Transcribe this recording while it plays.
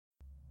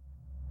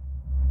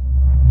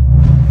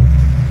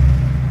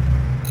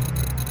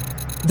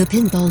The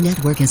Pinball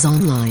Network is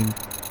online.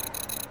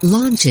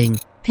 Launching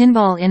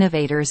Pinball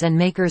Innovators and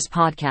Makers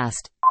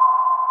Podcast.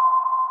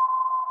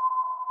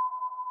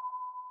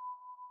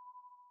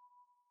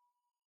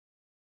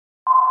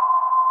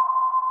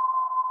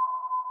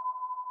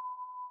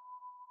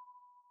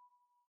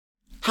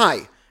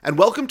 Hi, and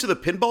welcome to the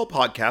Pinball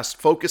Podcast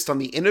focused on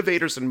the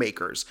innovators and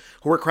makers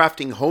who are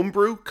crafting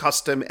homebrew,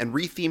 custom, and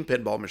rethemed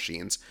pinball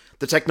machines,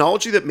 the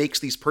technology that makes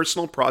these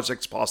personal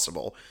projects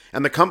possible,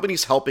 and the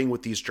companies helping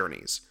with these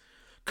journeys.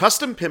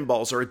 Custom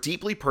pinballs are a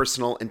deeply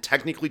personal and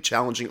technically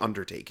challenging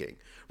undertaking,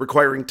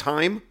 requiring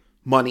time,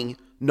 money,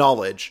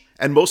 knowledge,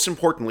 and most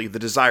importantly, the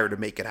desire to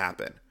make it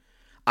happen.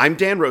 I'm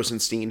Dan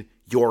Rosenstein,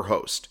 your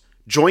host.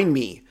 Join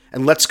me,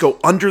 and let's go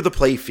under the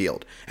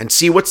playfield and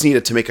see what's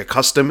needed to make a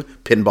custom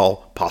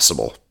pinball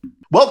possible.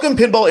 Welcome,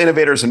 pinball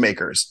innovators and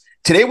makers.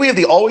 Today we have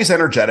the always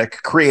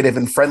energetic, creative,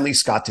 and friendly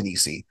Scott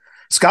Danesi.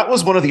 Scott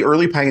was one of the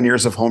early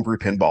pioneers of homebrew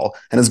pinball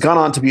and has gone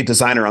on to be a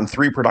designer on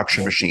 3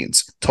 production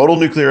machines: Total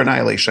Nuclear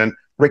Annihilation,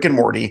 Rick and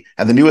Morty,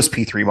 and the newest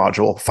P3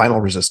 module,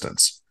 Final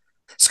Resistance.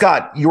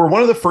 Scott, you were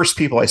one of the first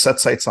people I set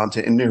sights on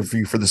to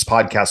interview for this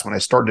podcast when I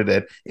started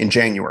it in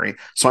January.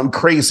 So I'm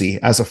crazy,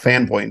 as a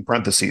fanboy in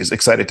parentheses,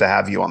 excited to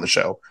have you on the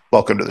show.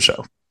 Welcome to the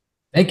show.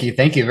 Thank you.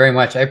 Thank you very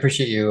much. I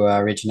appreciate you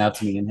reaching out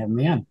to me and having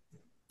me on.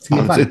 It's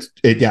gonna be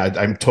fun.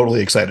 I'm totally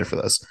excited for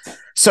this.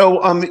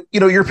 So,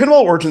 your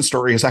pinball origin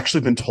story has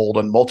actually been told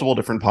on multiple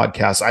different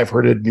podcasts. I've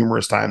heard it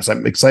numerous times.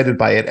 I'm excited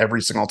by it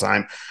every single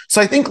time. So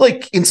I think,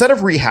 instead of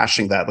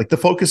rehashing that, the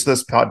focus of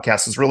this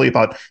podcast is really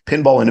about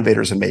pinball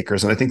innovators and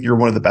makers. And I think you're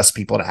one of the best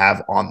people to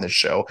have on this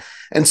show.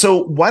 And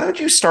so why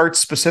don't you start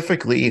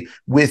specifically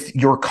with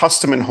your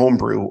custom and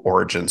homebrew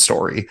origin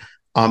story?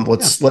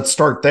 Let's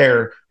start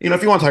there.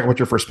 If you want to talk about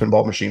your first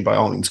pinball machine, by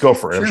all means, go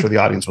for it. Sure. I'm sure the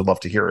audience would love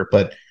to hear it,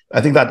 but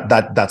I think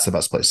that's the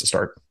best place to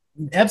start.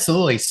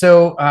 Absolutely.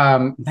 So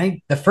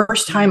the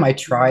first time I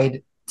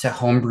tried to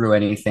homebrew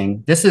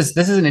anything, this is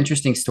an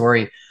interesting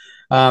story.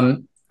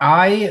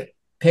 I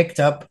picked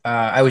up.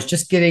 I was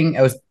getting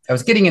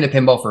into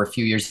pinball for a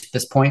few years at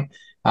this point,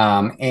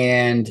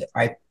 and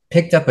I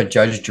picked up a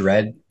Judge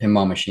Dredd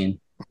pinball machine,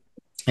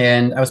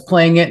 and I was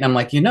playing it, and I'm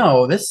like,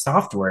 this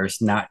software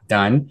is not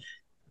done.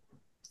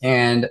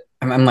 And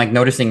I'm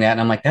noticing that, and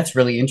I'm like, that's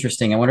really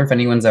interesting. I wonder if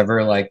anyone's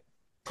ever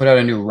put out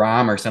a new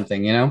ROM or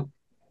something,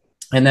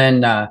 And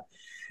then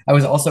I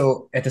was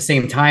also at the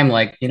same time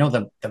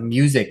the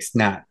music's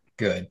not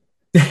good.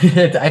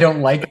 I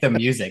don't like the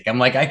music. I'm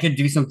like, I could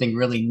do something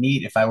really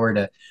neat if I were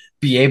to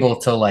be able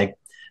to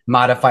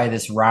modify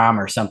this ROM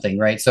or something,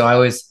 right? So I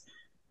was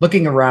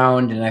looking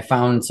around and I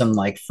found some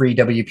free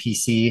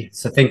WPC.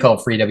 It's a thing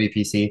called free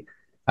WPC.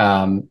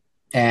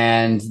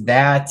 And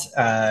that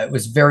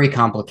was very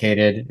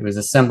complicated. It was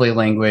assembly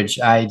language.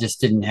 I just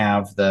didn't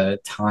have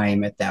the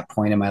time at that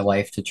point in my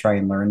life to try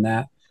and learn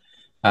that.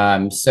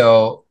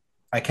 So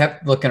I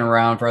kept looking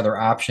around for other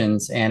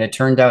options, and it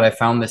turned out I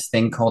found this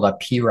thing called a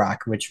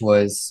P-Rock, which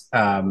was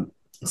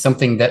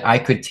something that I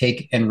could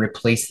take and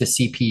replace the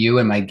CPU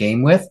in my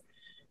game with,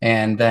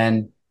 and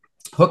then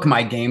hook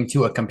my game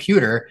to a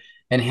computer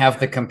and have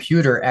the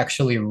computer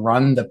actually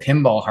run the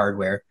pinball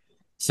hardware.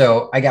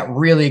 So I got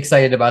really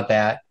excited about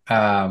that.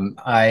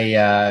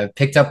 I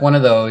picked up one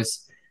of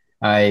those.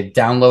 I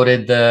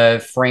downloaded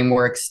the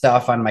framework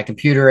stuff on my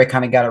computer. I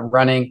kind of got it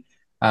running.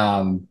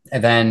 And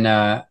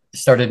then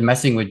started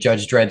messing with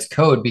Judge Dredd's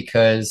code,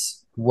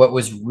 because what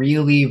was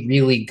really,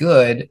 really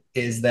good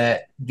is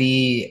that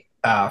the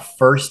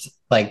first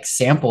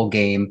sample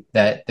game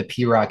that the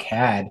P-Rock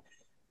had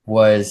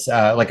was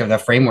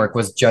the framework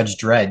was Judge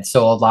Dredd.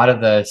 So a lot of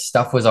the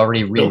stuff was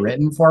already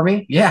rewritten for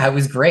me. Yeah, it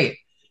was great.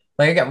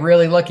 I got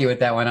really lucky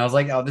with that one. I was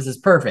like, oh, this is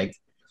perfect.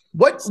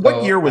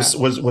 What year was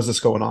this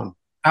going on?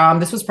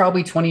 This was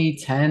probably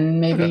 2010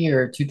 maybe,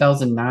 or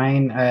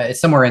 2009,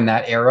 somewhere in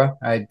that era.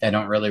 I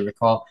don't really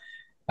recall.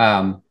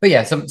 But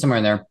yeah, somewhere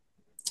in there.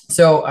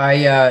 So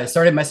I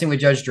started messing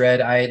with Judge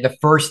Dredd. The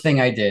first thing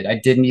I did, I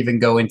didn't even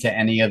go into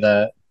any of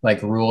the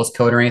rules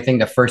code or anything.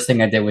 The first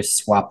thing I did was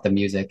swap the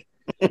music.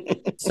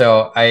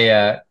 So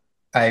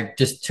I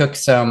just took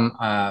some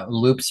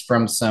loops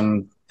from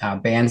some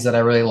bands that I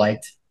really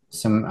liked,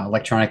 some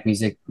electronic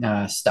music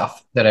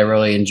stuff that I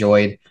really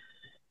enjoyed,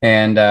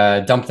 and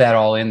dumped that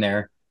all in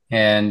there.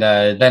 And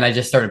then I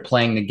just started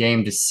playing the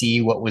game to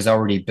see what was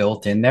already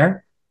built in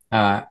there.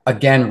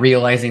 Again,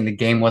 realizing the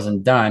game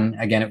wasn't done.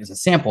 Again, it was a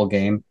sample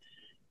game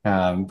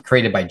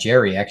created by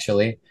Jerry,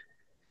 actually.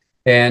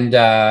 And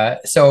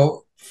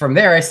so from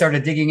there, I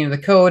started digging into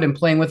the code and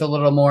playing with it a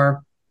little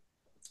more.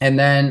 And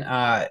then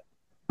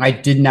I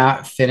did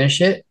not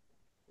finish it.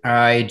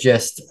 I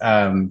just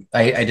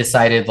I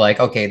decided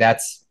okay,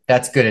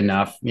 that's good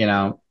enough,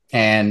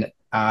 and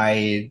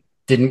I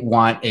didn't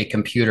want a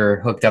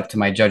computer hooked up to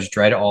my Judge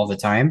Dredd all the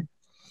time.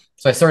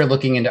 So I started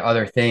looking into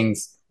other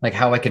things, like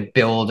how I could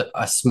build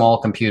a small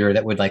computer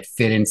that would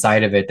fit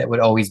inside of it, that would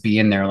always be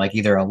in there,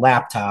 either a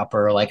laptop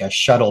or a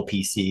shuttle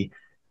PC,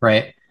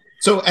 right?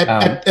 So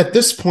Um, at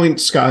this point,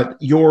 Scott,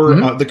 your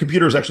mhm. the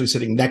computer is actually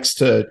sitting next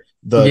to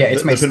the, Yeah, the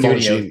it's my the pinball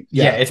studio. machine.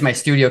 Yeah, Yeah. it's my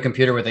studio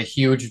computer with a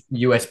huge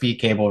USB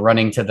cable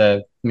running to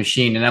the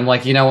machine. And I'm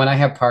like, when I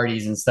have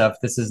parties and stuff,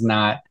 this is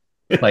not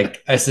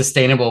like a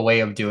sustainable way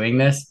of doing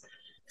this.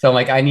 So I'm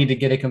like, I need to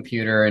get a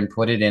computer and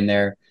put it in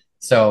there.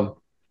 So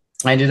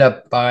I ended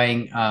up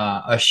buying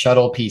a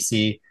shuttle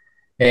PC.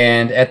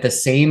 And at the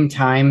same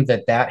time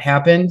that that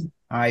happened,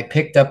 I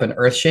picked up an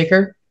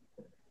Earthshaker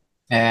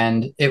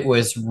and it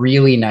was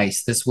really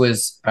nice. This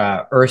was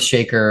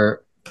Earthshaker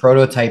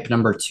prototype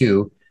number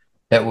two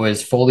that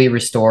was fully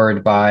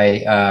restored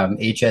by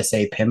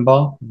HSA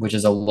Pinball, which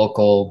is a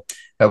local,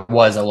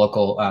 was a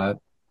local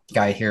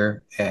guy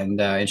here and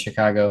in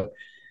Chicago.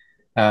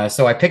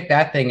 So I picked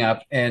that thing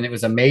up and it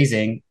was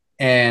amazing.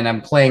 And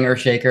I'm playing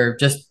Earthshaker,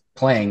 just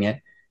playing it.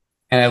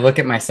 And I look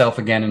at myself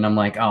again and I'm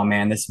like, oh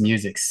man, this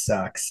music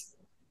sucks.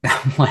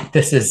 I'm like,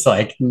 this is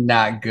like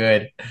not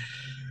good.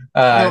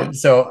 Now,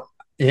 So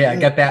yeah, I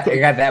quick,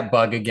 got that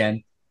bug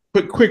again.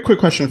 quick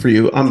question for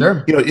you.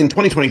 Sure. In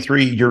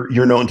 2023,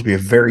 you're known to be a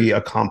very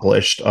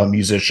accomplished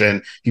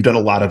musician. You've done a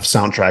lot of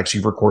soundtracks.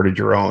 You've recorded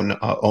your own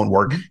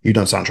work. Mhm. You've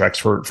done soundtracks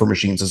for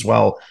machines as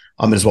well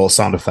as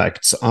sound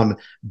effects.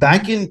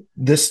 Back Mhm. in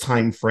this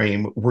time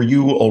frame, were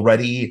you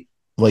already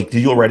like,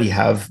 did you already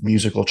have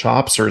musical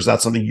chops, or is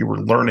that something you were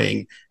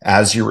learning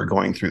as you were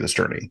going through this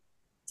journey?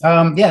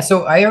 Yeah,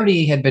 so I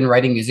already had been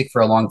writing music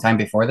for a long time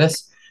before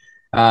this.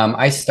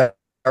 I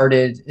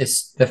started,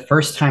 it's the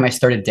first time I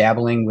started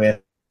dabbling with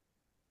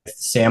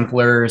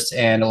samplers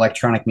and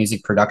electronic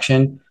music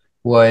production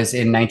was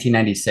in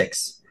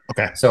 1996.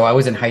 Okay, So I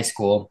was in high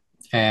school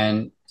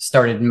and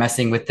started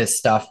messing with this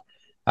stuff.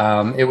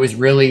 It was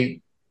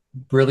really,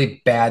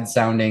 really bad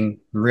sounding,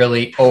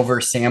 really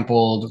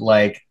oversampled.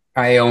 Like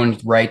I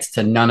owned rights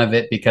to none of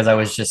it because I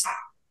was just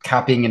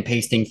copying and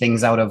pasting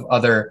things out of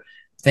other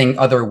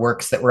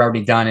works that were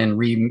already done and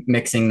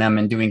remixing them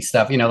and doing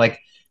stuff, like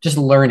just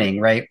learning,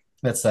 right?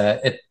 That's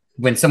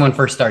when someone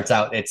first starts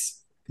out, it's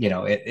you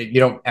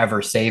don't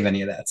ever save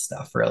any of that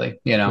stuff really.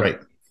 right.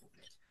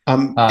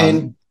 Um, and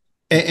Um,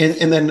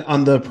 and then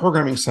on the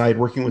programming side,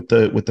 working with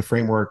the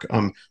framework,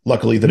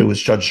 luckily that it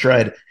was Judge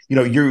Dredd.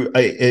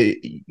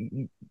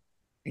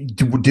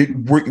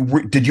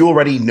 Did you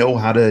already know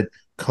how to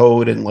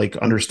code and like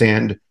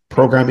understand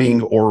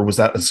programming, or was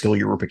that a skill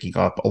you were picking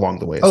up along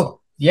the way as well? Oh,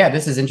 yeah,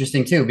 this is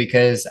interesting too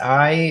because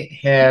I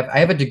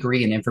have a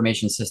degree in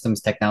information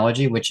systems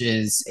technology, which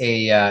is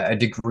a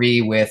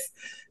degree with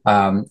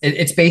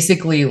it's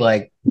basically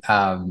like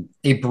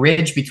a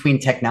bridge between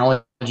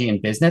technology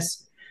and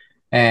business.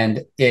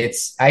 And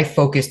I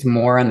focused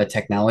more on the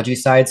technology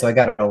side, so I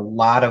got a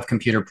lot of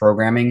computer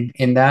programming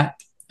in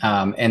that.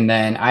 And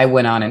then I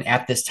went on, and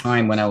at this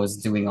time when I was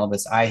doing all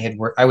this, I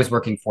was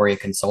working for a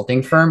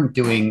consulting firm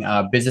doing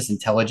business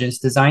intelligence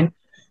design.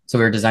 So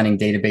we were designing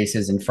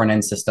databases and front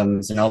end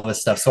systems and all this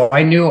stuff. So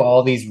I knew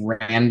all these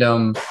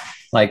random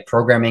like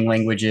programming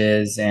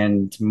languages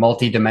and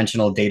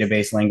multi-dimensional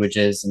database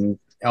languages and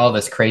all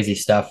this crazy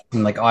stuff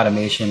and like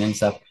automation and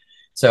stuff.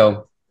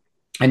 So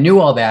I knew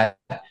all that.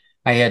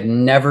 I had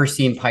never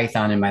seen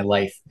Python in my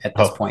life at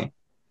this Oh, point,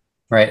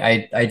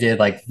 right? I did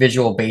like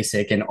Visual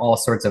Basic and all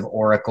sorts of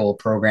Oracle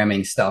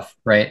programming stuff,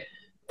 right?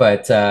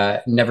 But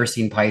never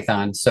seen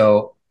Python.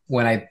 So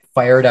when I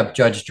fired up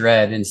Judge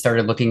Dredd and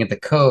started looking at the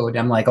code,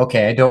 I'm like,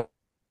 okay, I don't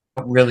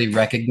really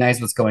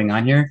recognize what's going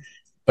on here.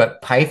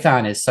 But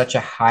Python is such a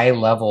high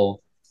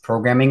level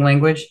programming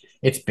language.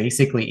 It's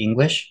basically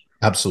English.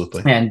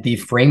 absolutely. And the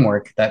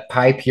framework, that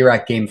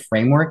PyPirac game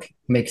framework,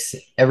 makes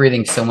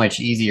everything so much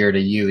easier to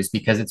use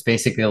because it's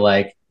basically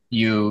like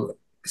you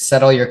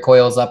set all your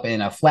coils up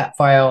in a flat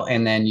file,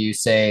 and then you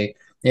say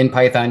in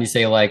Python, you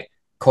say like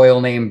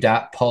coil name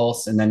dot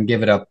pulse, and then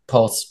give it a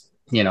pulse,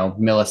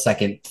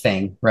 millisecond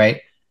thing,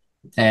 right?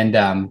 And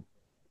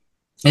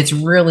it's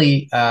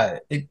really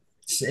it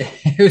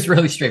was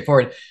really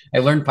straightforward. I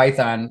learned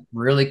Python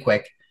really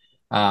quick.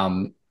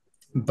 Um,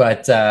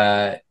 but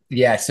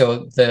yeah,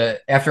 so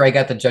the after I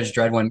got the Judge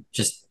Dredd one,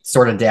 just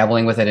sort of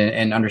dabbling with it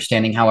and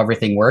understanding how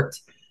everything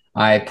worked,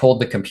 I pulled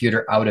the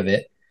computer out of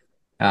it,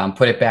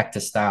 put it back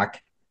to stock,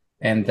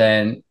 and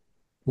then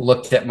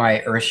looked at my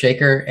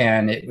Earthshaker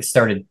and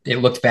it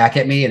looked back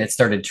at me and it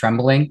started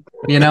trembling,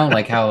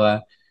 like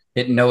how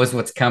it knows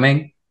what's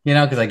coming,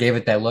 because I gave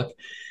it that look.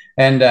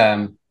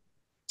 And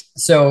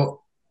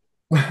so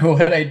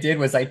what I did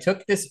was I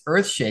took this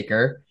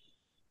Earthshaker,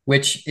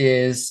 which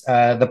is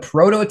the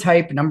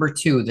prototype number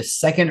two, the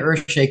second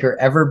Earthshaker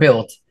ever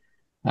built,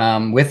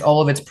 with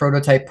all of its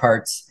prototype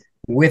parts,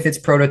 with its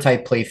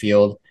prototype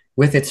playfield,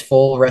 with its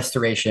full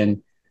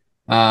restoration.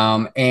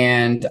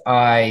 And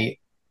I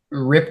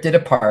ripped it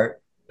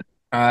apart.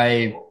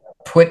 I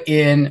put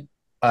in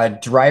a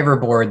driver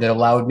board that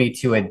allowed me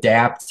to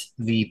adapt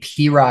the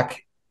PROC,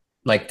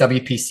 like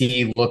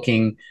WPC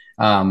looking,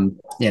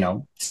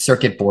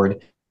 circuit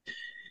board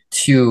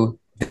to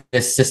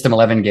this System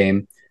 11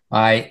 game.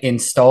 I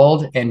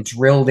installed and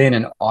drilled in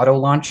an auto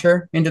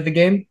launcher into the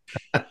game.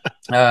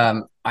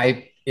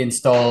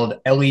 installed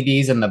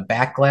LEDs in the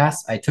back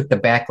glass. I took the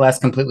back glass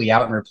completely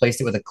out and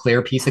replaced it with a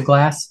clear piece of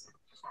glass.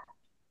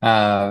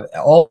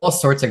 All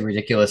sorts of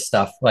ridiculous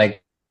stuff.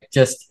 Like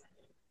just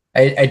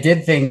I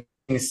did things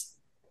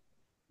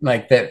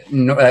like that,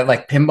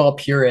 like pinball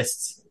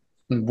purists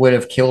would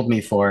have killed me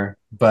for,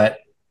 but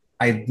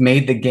I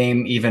made the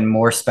game even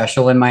more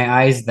special in my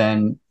eyes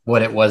than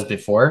what it was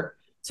before.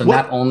 So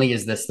not What only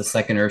is this the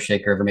second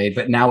Earthshaker ever made,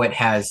 but now it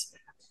has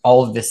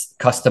all of this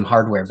custom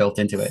hardware built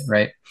into it,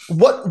 right?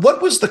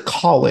 what was the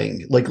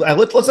calling? Like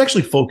let's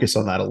actually focus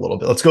on that a little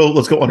bit. Let's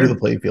go under the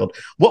playing field.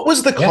 What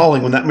was the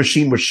calling when that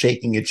machine was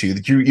shaking at you?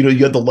 That you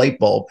had the light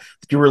bulb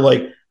that you were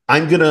like,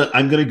 I'm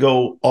gonna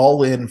go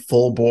all in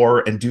full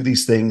bore and do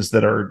these things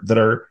that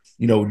are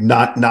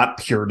not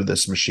pure to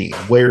this machine.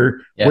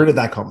 Where did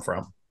that come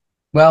from?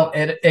 Well,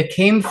 it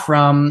came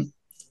from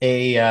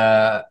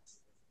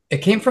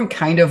it came from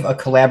kind of a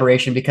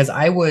collaboration because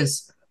I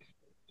was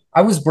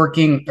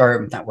working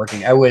or not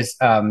working. I was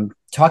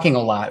talking a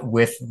lot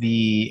with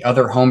the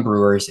other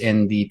homebrewers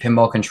in the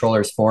Pinball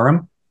Controllers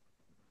Forum.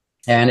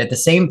 And at the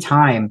same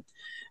time,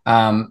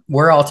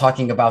 we're all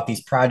talking about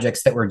these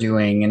projects that we're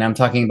doing. And I'm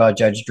talking about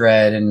Judge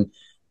Dredd and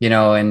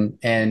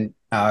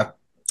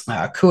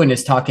Kuhn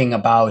is talking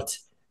about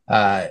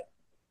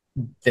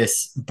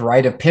this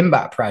Bride of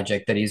Pinbot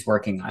project that he's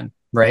working on,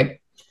 right?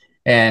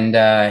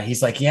 And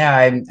he's like, yeah,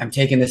 I'm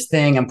taking this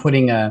thing. I'm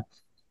putting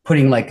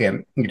like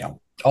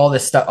all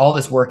this stuff, all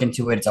this work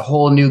into it. It's a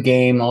whole new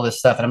game, all this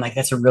stuff. And I'm like,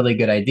 that's a really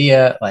good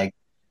idea. Like,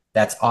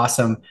 that's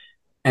awesome.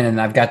 And then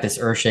I've got this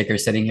Earthshaker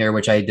sitting here,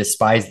 which I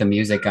despise the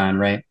music on,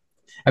 right?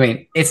 I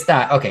mean, it's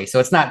not okay. So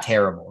it's not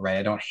terrible, right?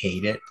 I don't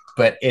hate it,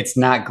 but it's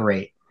not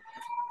great.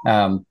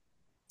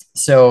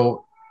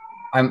 So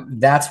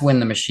that's when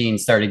the machine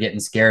started getting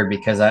scared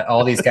because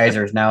all these guys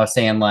are now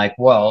saying like,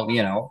 well,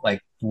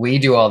 like we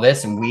do all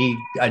this and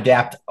we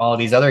adapt all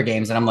these other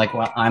games. And I'm like,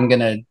 well, I'm going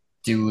to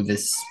do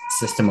this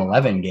System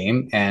 11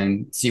 game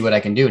and see what I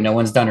can do. No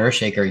one's done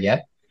Earthshaker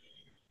yet.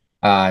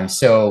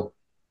 So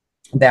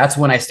that's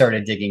when I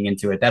started digging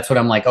into it. That's what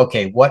I'm like,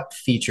 okay, what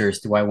features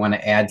do I want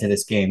to add to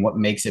this game? What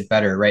makes it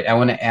better, right? I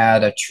want to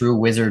add a true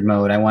wizard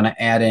mode. I want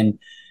to add in,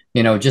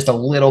 just a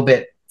little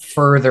bit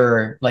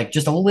further, like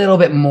just a little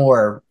bit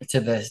more to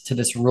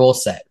this rule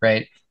set,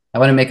 right? I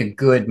want to make a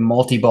good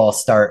multi-ball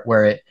start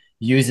where it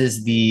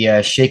uses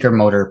the shaker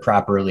motor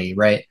properly,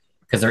 right?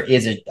 Because there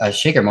is a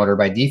shaker motor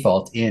by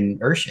default in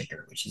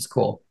Earthshaker, which is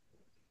cool.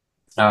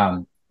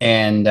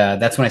 And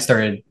that's when I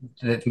started.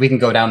 We can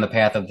go down the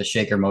path of the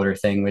shaker motor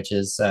thing, which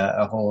is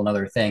a whole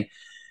other thing.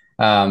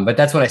 But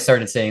that's when I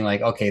started saying like,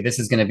 okay, this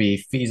is going to be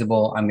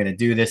feasible. I'm going to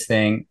do this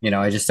thing.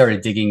 I just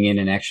started digging in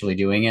and actually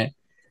doing it.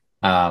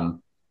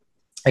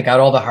 I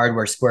got all the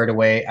hardware squared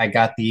away. I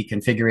got the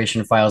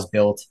configuration files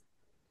built.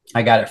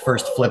 I got it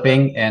first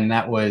flipping, and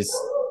that was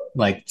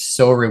like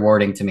so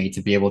rewarding to me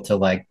to be able to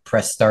like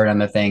press start on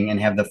the thing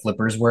and have the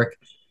flippers work.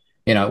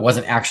 It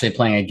wasn't actually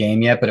playing a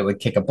game yet, but it would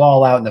kick a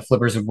ball out and the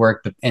flippers would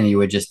work, and you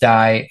would just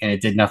die and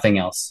it did nothing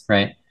else,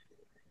 right?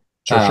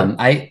 Sure.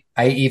 I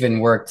even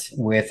worked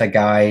with a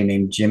guy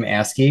named Jim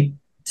Askey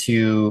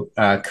to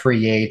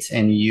create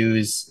and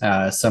use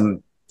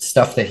some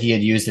stuff that he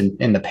had used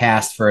in the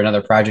past for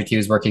another project he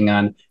was working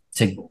on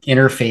to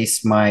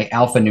interface my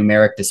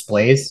alphanumeric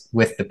displays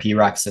with the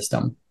PROC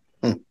system.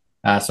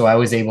 So I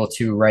was able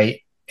to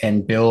write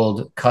and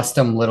build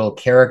custom little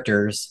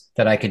characters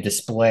that I could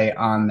display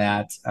on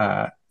that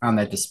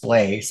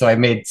display. So I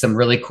made some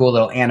really cool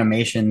little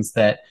animations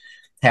that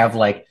have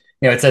like,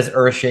 it says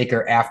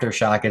Earthshaker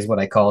Aftershock is what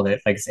I called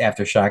it. Like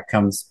Aftershock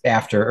comes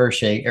after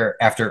Earthshake or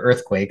after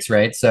earthquakes,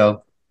 right?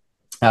 So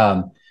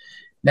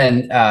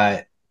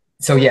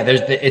so yeah,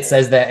 it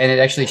says that, and it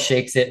actually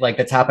shakes it, like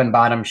the top and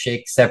bottom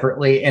shake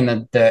separately,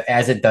 and the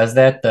as it does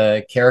that,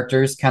 the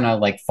characters kind of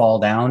like fall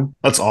down.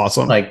 That's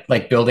awesome.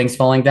 Like buildings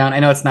falling down. I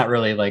know it's not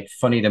really like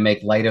funny to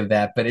make light of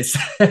that, but it's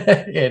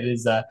it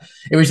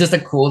was just a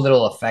cool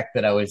little effect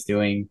that I was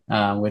doing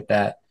with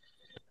that.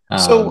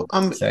 So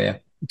yeah.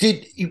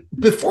 Did you,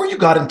 before you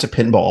got into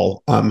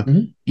pinball,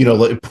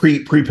 like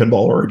pre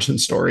pinball origin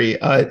story,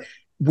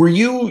 were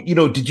you,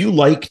 did you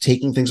like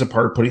taking things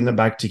apart, putting them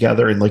back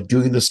together, and like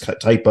doing this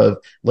type of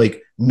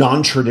like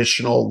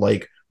non-traditional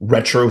like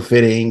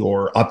retrofitting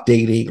or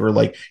updating, or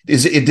like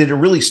did it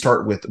really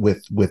start with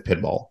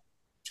pinball?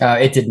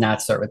 It did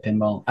not start with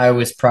pinball. I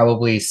was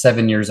probably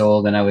 7 years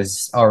old and I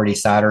was already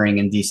soldering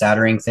and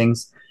desoldering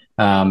things.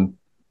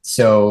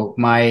 So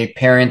my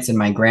parents and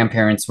my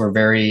grandparents were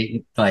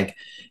very like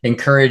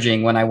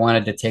encouraging when I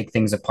wanted to take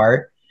things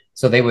apart.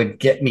 So they would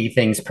get me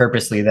things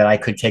purposely that I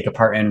could take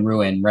apart and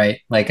ruin,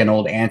 right? Like an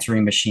old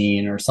answering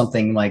machine or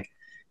something like,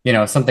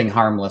 something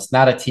harmless,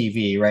 not a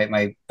TV, right?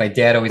 My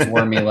dad always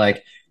warned me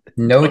like,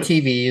 no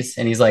TVs.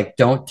 And he's like,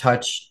 don't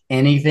touch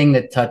anything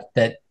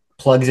that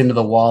plugs into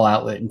the wall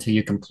outlet until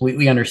you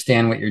completely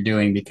understand what you're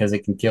doing, because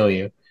it can kill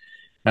you. And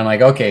I'm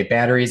like, okay,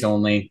 batteries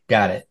only,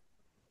 got it.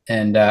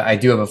 And I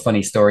do have a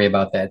funny story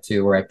about that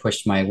too, where I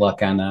pushed my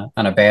luck on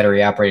a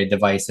battery operated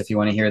device. If you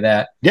want to hear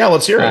that, yeah,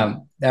 let's hear it.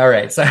 All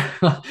right, so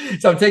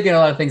I'm taking a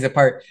lot of things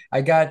apart.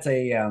 I got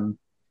a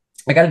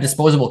I got a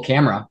disposable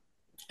camera,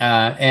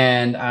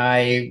 and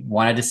I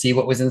wanted to see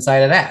what was inside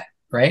of that.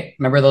 Right?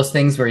 Remember those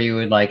things where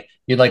you'd like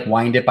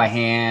wind it by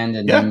hand,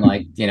 and Yeah, then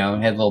like it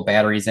had little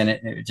batteries in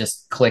it, and it would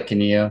just click,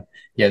 and you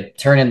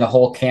turn in the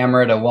whole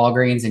camera to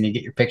Walgreens, and you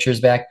get your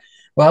pictures back.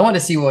 Well, I wanted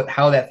to see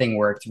how that thing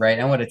worked, right?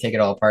 I wanted to take it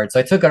all apart, so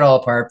I took it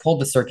all apart,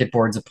 pulled the circuit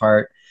boards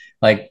apart,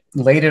 like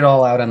laid it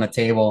all out on the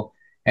table,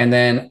 and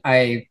then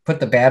I put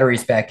the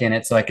batteries back in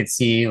it so I could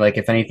see like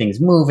if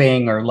anything's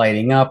moving or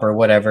lighting up or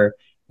whatever.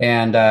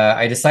 And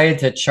I decided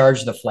to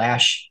charge the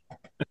flash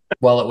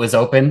while it was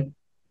open.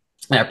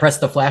 And I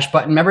pressed the flash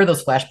button. Remember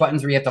those flash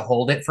buttons where you have to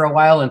hold it for a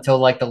while until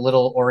like the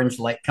little orange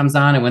light comes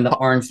on, and when the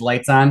orange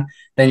light's on,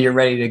 then you're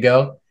ready to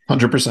go.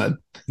 100%.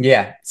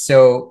 Yeah.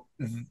 So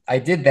I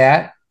did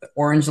that. The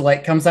orange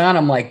light comes on.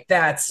 I'm like,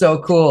 that's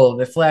so cool.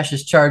 The flash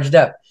is charged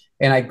up.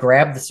 And I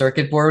grabbed the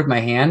circuit board with my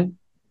hand,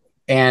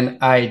 and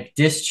I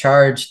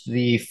discharged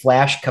the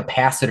flash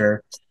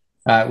capacitor,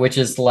 which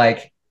is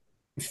like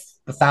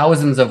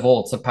thousands of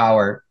volts of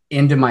power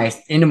into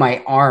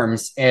my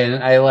arms,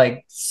 and I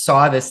like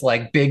saw this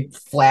like big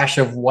flash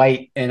of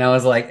white, and I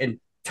was like in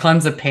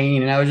tons of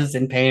pain, and I was just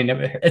in pain.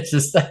 It's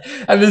just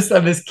I'm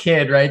this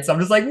kid, right? So I'm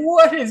just like,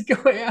 what is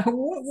going on?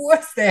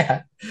 What's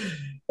that?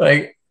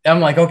 Like I'm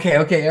like, okay,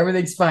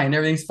 everything's fine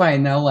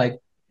now. Like,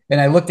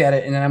 and I looked at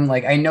it, and then I'm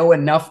like, I know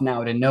enough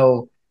now to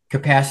know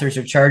capacitors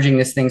are charging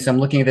this thing. So I'm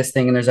looking at this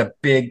thing, and there's a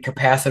big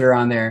capacitor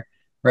on there,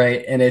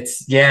 right? And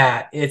it's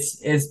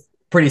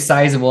pretty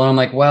sizable. And I'm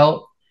like,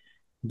 well,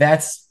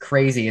 that's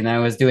crazy. And I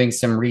was doing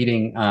some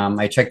reading.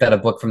 I checked out a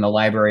book from the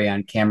library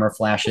on camera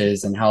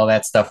flashes and how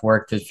that stuff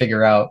worked to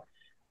figure out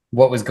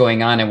what was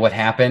going on and what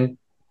happened.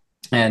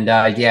 And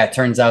yeah, it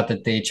turns out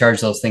that they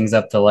charge those things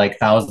up to like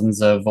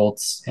thousands of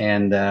volts,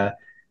 and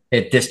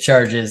it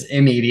discharges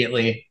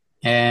immediately.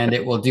 And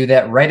it will do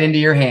that right into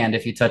your hand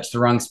if you touch the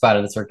wrong spot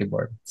of the circuit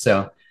board.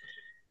 So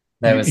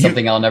that was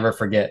something I'll never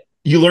forget.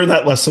 You learned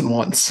that lesson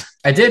once.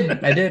 I did.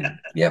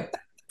 Yep.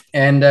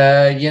 And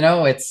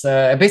it's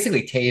I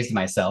basically tased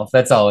myself.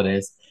 That's all it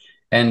is.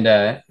 And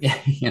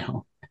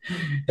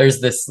there's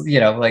this,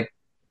 like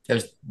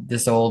there's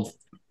this old,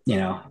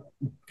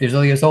 there's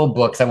all these old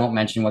books. I won't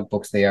mention what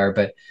books they are,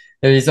 but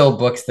there's these old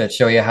books that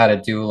show you how to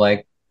do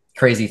like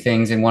crazy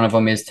things. And one of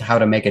them is how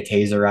to make a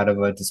taser out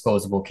of a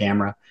disposable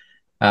camera.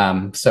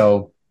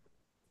 So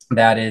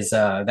that's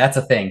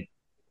a thing.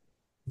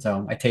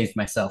 So I tased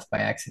myself by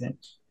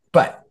accident.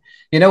 But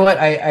you know what?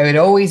 I had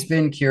always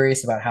been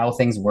curious about how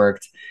things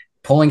worked,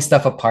 pulling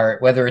stuff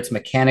apart, whether it's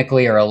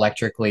mechanically or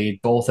electrically,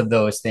 both of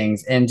those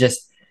things. And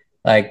just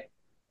like,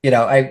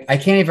 I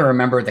can't even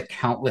remember the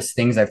countless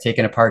things I've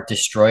taken apart,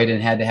 destroyed,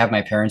 and had to have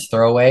my parents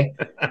throw away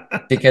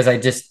because I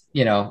just,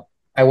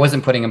 I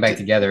wasn't putting them back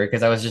together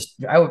because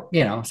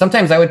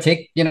sometimes I would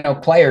take,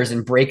 pliers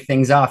and break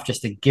things off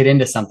just to get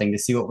into something to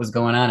see what was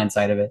going on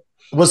inside of it.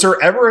 Was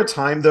there ever a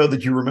time, though,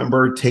 that you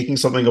remember taking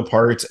something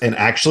apart and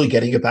actually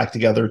getting it back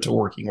together to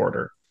working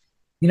order?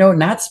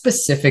 Not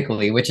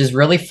specifically, which is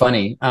really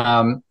funny.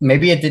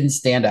 Maybe it didn't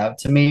stand out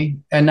to me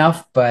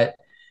enough, but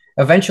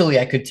eventually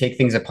I could take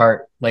things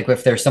apart. Like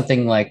if there's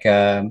something like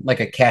a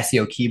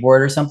Casio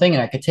keyboard or something,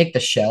 and I could take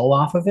the shell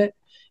off of it,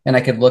 and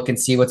I could look and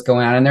see what's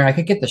going on in there. I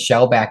could get the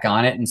shell back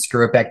on it and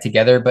screw it back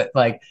together, but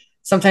like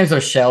sometimes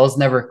those shells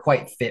never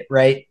quite fit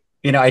right.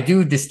 I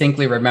do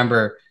distinctly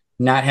remember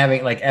not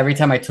having, like, every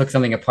time I took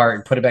something apart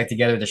and put it back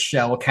together, the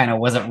shell kind of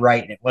wasn't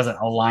right and it wasn't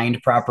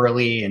aligned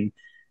properly, and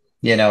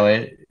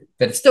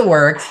but it still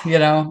worked,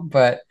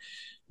 but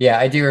yeah,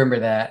 I do remember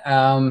that.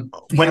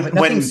 But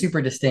nothing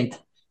super distinct.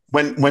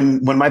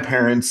 When my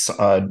parents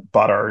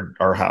bought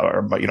our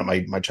house,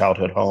 my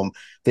childhood home,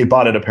 they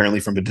bought it apparently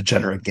from a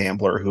degenerate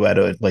gambler who had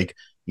a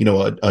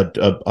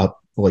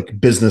like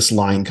business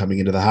line coming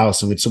into the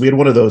house, and so we had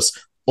one of those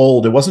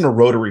old. It wasn't a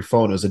rotary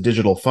phone; it was a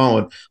digital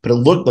phone, but it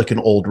looked like an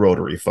old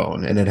rotary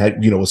phone, and it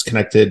had was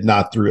connected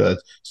not through a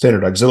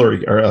standard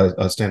auxiliary or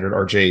a standard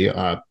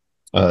RJ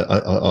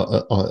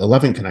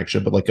 11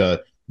 connection, but like a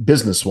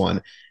business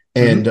one.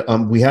 And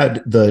we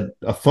had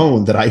a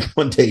phone that I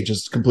one day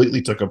just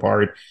completely took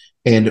apart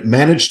and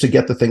managed to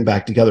get the thing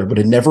back together, but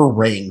it never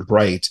rang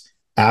right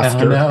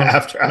after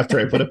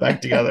I put it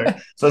back together.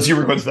 So as you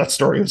were going through that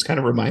story, it was kind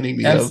of reminding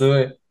me of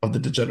the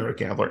degenerate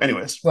gambler.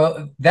 Anyways,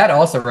 well, that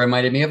also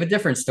reminded me of a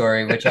different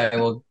story, which I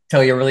will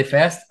tell you really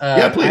fast.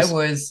 Yeah,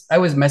 please. I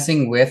was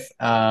messing with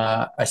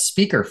a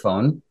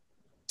speakerphone.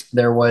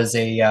 There were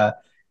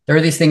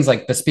these things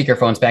like the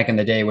speakerphones back in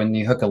the day when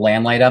you hook a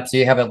landline up. So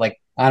you have it like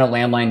on a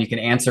landline, you can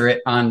answer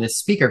it on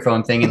this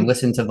speakerphone thing and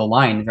listen to the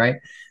line, right?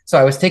 So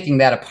I was taking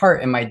that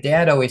apart, and my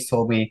dad always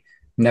told me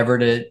never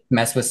to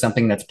mess with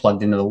something that's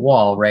plugged into the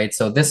wall, right?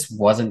 So this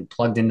wasn't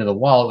plugged into the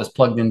wall. It was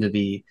plugged into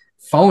the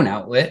phone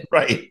outlet.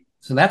 Right.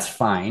 So that's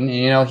fine.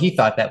 And, he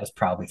thought that was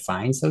probably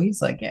fine. So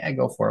he's like, yeah,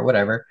 go for it,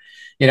 whatever.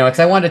 Because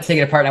I wanted to take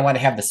it apart, and I wanted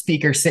to have the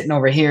speaker sitting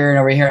over here and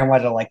over here. I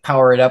wanted to like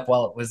power it up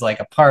while it was like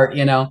apart,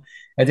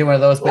 I did one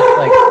of those, but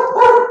like,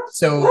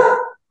 so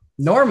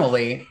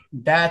normally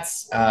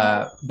that's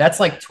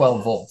like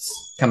 12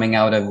 volts coming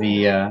out of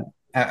the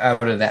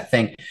out of that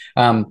thing.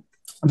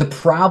 The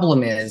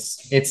problem is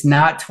it's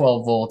not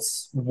 12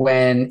 volts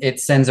when it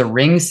sends a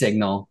ring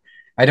signal.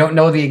 I don't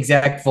know the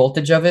exact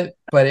voltage of it,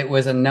 but it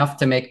was enough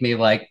to make me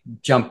like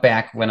jump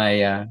back when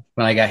I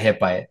got hit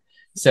by it.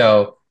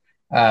 So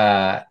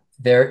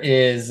there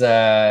is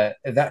that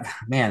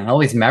man, all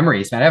these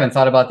memories, man. I haven't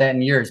thought about that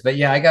in years. But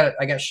yeah, I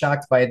got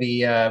shocked by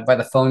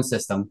the phone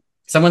system.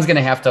 Someone's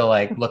gonna have to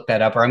like look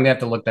that up, or I'm gonna have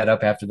to look that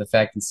up after the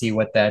fact and see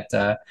what that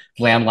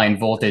landline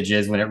voltage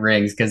is when it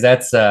rings, because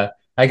that's I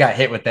got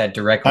hit with that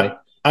directly.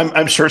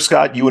 I'm sure,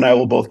 Scott, you and I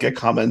will both get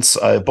comments,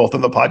 both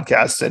on the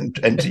podcast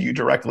and to you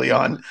directly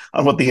on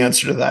what the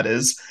answer to that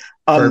is.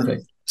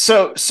 Perfect.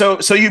 So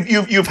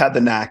you've had the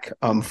knack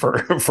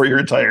for your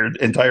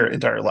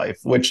entire life,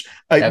 which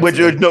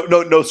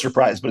no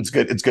surprise, but it's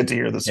good to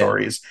hear the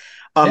stories.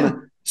 Yeah.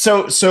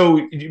 So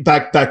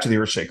back to the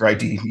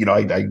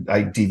Earthshaker.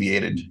 I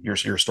deviated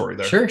your story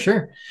there.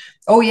 Sure.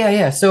 Oh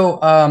yeah. So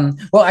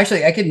well,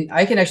 actually I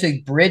can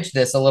actually bridge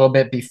this a little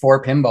bit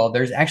before pinball.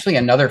 There's actually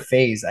another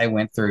phase I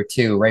went through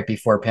too, right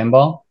before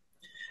pinball.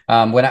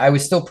 When I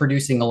was still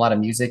producing a lot of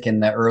music in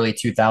the early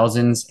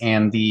 2000s,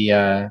 and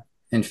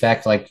in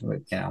fact,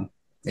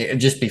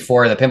 just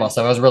before the pinball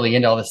stuff, I was really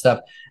into all this stuff.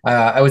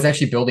 I was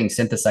actually building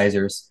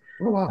synthesizers.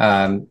 Oh,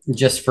 wow.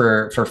 Just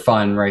for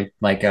fun, right?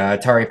 Like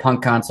Atari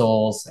Punk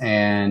consoles,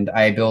 and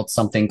I built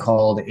something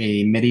called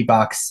a MIDI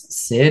box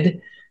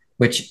SID,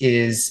 which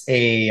is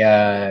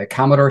a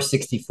Commodore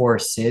 64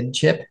 SID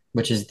chip,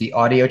 which is the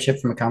audio chip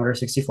from a Commodore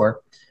 64.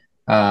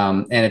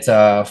 And it's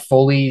a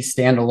fully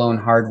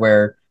standalone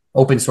hardware,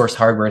 open source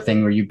hardware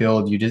thing where you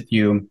build, you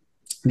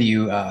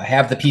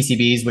have the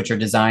PCBs, which are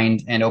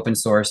designed and open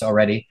source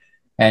already,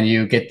 and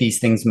you get these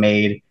things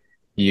made.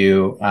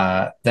 You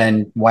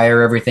then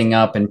wire everything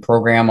up and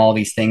program all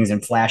these things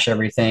and flash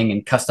everything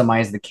and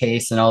customize the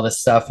case and all this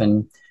stuff.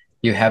 And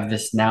you have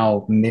this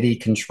now MIDI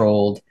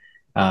controlled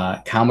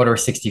Commodore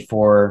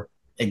 64,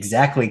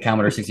 exactly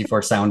Commodore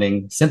 64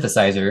 sounding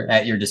synthesizer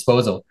at your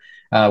disposal,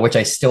 which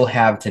I still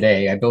have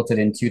today. I built it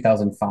in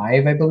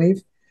 2005, I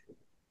believe.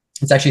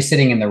 It's actually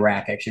sitting in the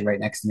rack, actually right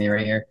next to me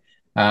right here.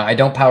 I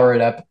don't power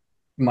it up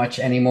much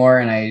anymore,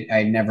 and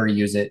I never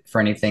use it for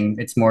anything.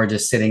 It's more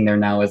just sitting there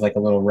now as like a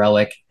little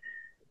relic.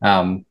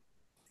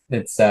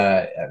 It's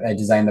I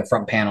designed the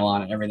front panel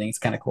on it and everything. It's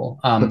kind of cool.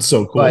 That's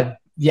so cool. But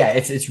yeah,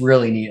 it's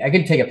really neat. I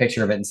could take a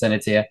picture of it and send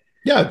it to you.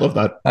 Yeah, I'd love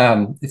that.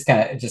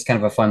 It's just kind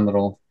of a fun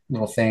little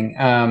thing.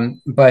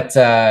 But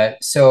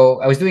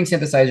so I was doing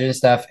synthesizers and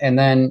stuff, and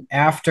then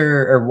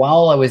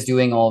while I was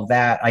doing all of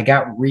that, I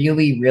got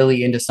really,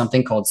 really into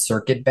something called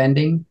circuit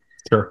bending.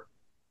 Sure.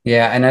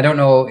 Yeah, and I don't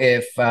know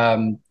if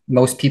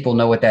most people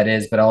know what that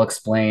is, but I'll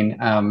explain.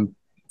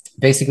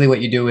 Basically, what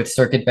you do with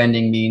circuit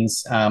bending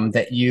means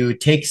that you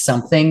take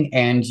something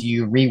and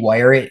you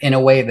rewire it in a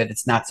way that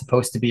it's not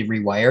supposed to be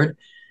rewired,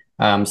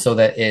 so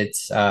that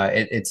it's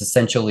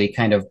essentially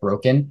kind of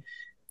broken.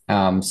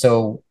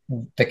 So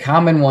the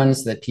common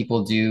ones that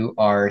people do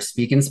are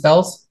speak and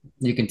spells.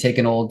 You can take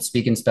an old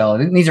speak and spell,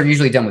 and these are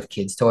usually done with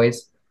kids'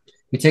 toys.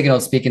 You take an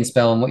old speak and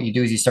spell, and what you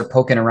do is you start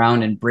poking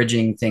around and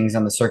bridging things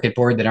on the circuit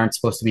board that aren't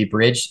supposed to be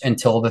bridged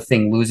until the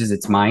thing loses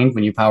its mind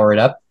when you power it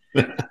up.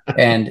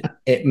 And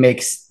it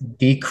makes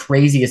the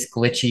craziest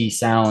glitchy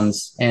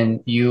sounds,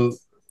 and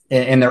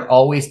they're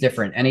always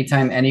different.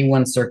 Anytime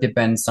anyone circuit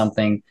bends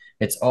something,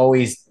 it's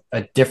always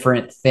a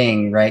different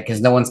thing, right? Because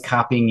no one's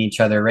copying each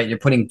other, right? You're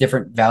putting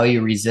different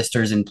value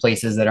resistors in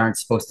places that aren't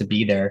supposed to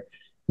be there.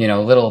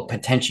 Little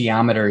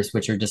potentiometers,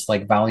 which are just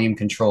like volume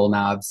control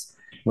knobs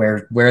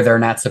where they're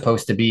not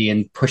supposed to be,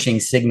 and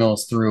pushing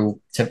signals through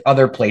to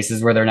other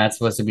places where they're not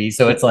supposed to be.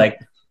 So it's like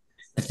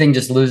the thing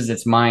just loses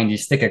its mind. You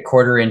stick a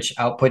 1/4-inch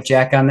output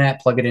jack on that,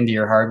 plug it into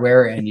your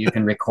hardware, and you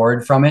can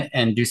record from it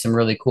and do some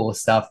really cool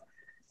stuff.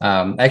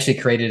 I actually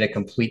created a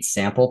complete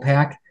sample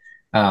pack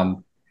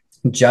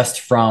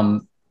just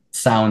from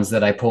sounds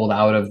that I pulled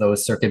out of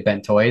those circuit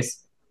bent toys,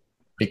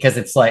 because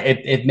it's like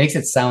it makes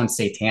it sound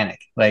satanic.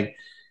 Like,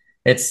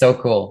 it's so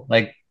cool.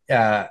 Like,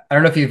 I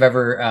don't know if you've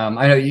ever,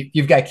 I know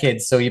you've got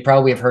kids, so you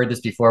probably have heard this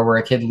before, where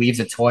a kid leaves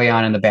a toy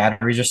on and the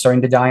batteries are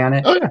starting to die on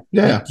it. Oh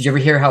yeah. Did you ever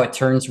hear how it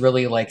turns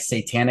really like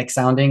satanic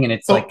sounding, and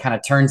it's like kind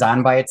of turns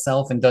on by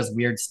itself and does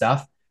weird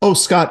stuff? Oh,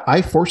 Scott,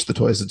 I forced the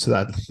toys into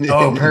that.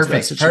 Oh,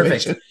 perfect.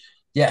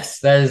 Yes,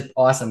 that is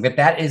awesome. But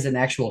that is an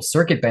actual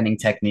circuit bending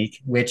technique,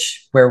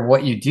 where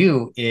what you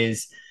do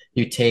is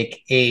you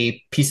take a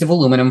piece of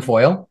aluminum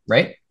foil,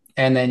 right?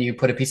 And then you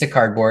put a piece of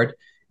cardboard,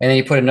 and then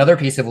you put another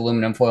piece of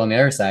aluminum foil on the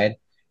other side,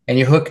 and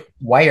you hook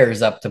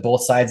wires up to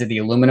both sides of the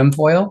aluminum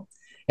foil,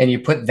 and you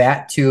put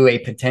that to a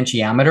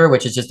potentiometer,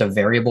 which is just a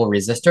variable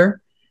resistor,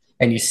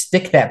 and you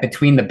stick that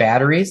between the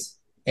batteries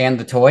and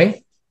the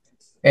toy.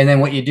 And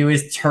then what you do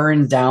is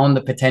turn down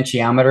the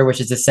potentiometer,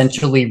 which is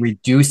essentially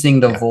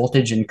reducing the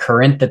voltage and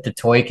current that the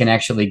toy can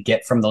actually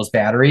get from those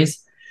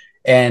batteries.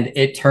 And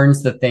it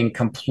turns the thing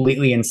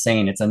completely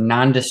insane. It's a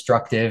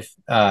non-destructive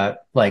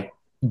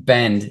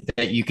bend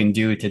that you can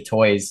do to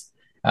toys,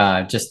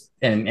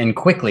 and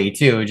quickly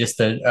too, just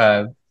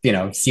to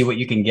see what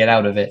you can get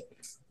out of it.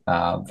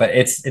 But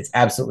it's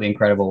absolutely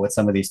incredible what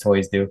some of these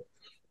toys do.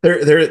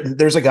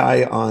 There's a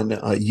guy on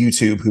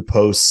YouTube who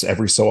posts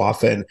every so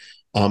often,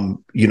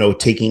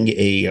 taking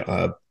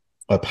a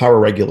power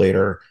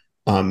regulator,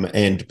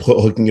 and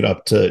hooking it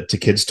up to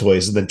kids'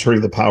 toys, and then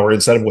turning the power,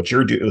 instead of what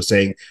you're doing,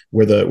 saying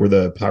where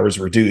the power is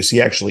reduced,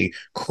 he actually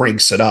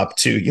cranks it up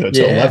to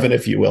to 11,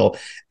 if you will,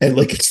 and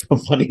like it's the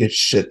funniest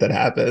shit that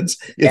happens.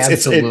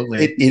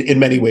 Absolutely. In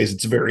many ways,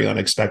 it's very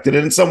unexpected,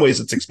 and in some ways,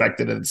 it's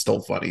expected, and it's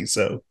still funny.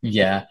 So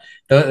yeah,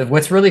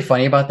 what's really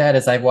funny about that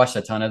is I've watched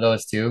a ton of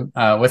those too.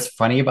 What's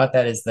funny about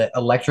that is that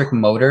electric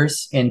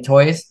motors in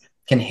toys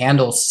can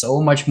handle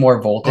so much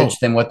more voltage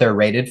than what they're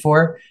rated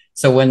for.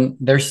 So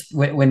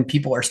when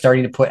people are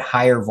starting to put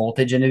higher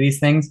voltage into these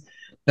things,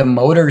 the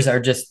motors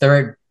are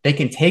they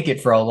can take it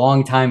for a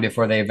long time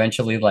before they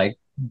eventually like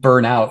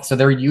burn out. So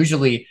they're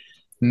usually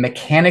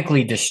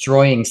mechanically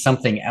destroying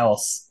something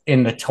else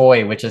in the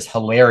toy, which is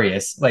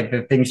hilarious. Like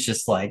the thing's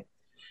just like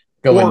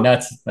going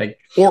nuts, like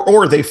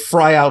or they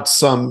fry out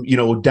some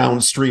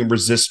downstream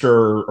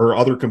resistor or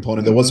other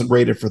component that wasn't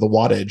rated for the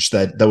wattage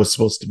that was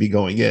supposed to be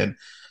going in.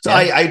 So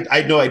I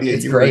had no idea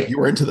you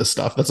were into this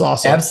stuff. That's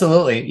awesome.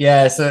 Absolutely.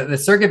 Yeah. So the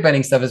circuit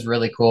bending stuff is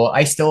really cool.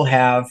 I still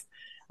have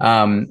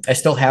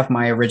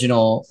my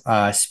original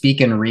speak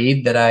and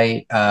read that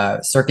I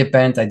circuit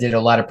bent. I did a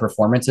lot of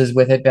performances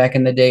with it back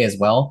in the day as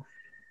well.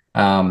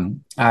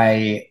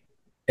 I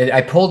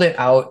pulled it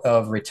out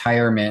of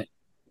retirement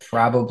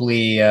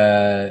probably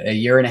a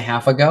year and a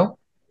half ago,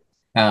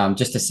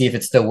 just to see if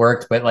it still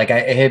worked. But like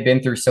I had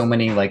been through so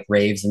many like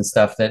raves and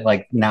stuff that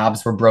like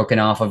knobs were broken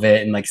off of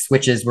it and like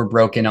switches were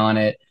broken on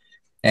it.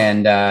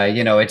 And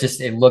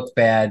it looked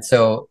bad.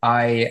 So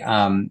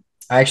I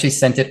actually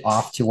sent it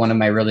off to one of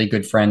my really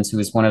good friends who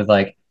is one of,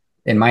 like,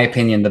 in my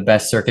opinion, the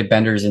best circuit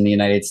benders in the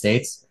United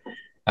States.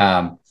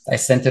 I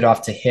sent it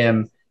off to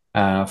him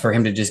for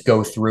him to just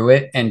go through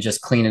it and just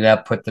clean it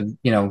up,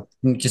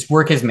 just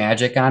work his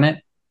magic on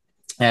it.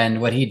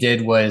 And what he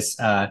did was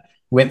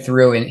went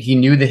through and he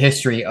knew the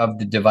history of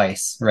the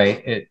device,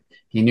 right?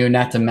 He knew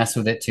not to mess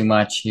with it too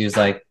much. He was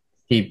like,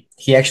 he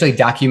actually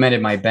documented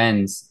my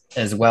bends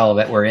as well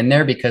that were in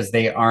there because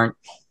they aren't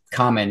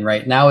common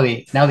right now.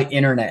 The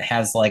internet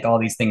has like all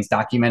these things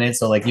documented.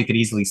 So like you could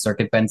easily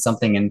circuit bend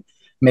something and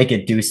make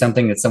it do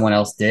something that someone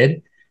else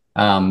did.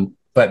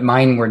 But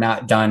mine were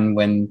not done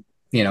when,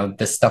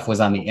 this stuff was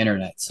on the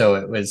internet. So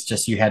it was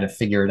just, you had to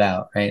figure it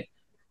out. Right.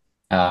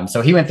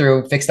 So he went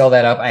through, fixed all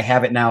that up. I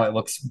have it now. It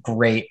looks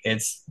great.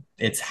 It's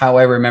how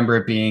I remember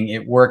it being.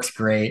 It works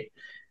great.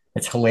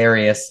 It's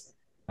hilarious.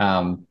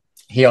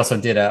 He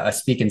also did a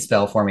speak and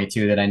spell for me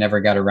too that I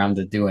never got around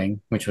to doing,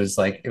 which was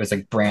like, it was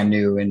like brand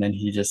new. And then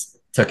he just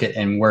took it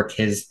and worked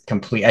his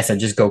complete, I said,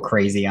 just go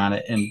crazy on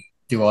it and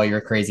do all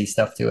your crazy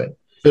stuff to it.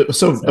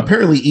 So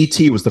apparently ET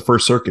was the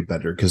first circuit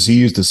bender because he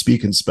used a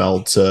speak and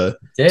spell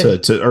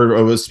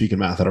or was speak and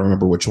math. I don't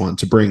remember which one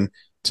to bring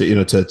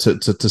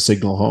to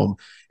signal home.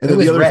 And then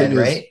the other thing is,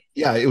 right?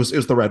 Yeah, it was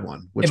the red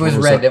one. Which it was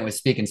red. That was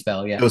speak and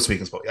spell. Yeah, it was speak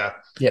and spell. Yeah.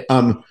 Yep.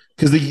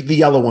 Because the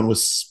yellow one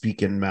was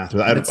speak and math.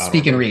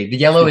 Speak and read. The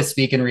yellow is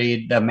speak and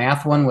read. The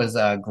math one was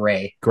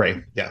gray.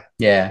 Gray. Yeah.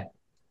 Yeah.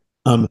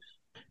 And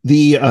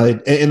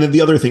then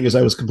the other thing is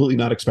I was completely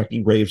not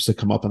expecting raves to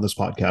come up on this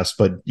podcast,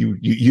 but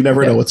you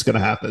never know what's going to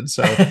happen.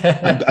 So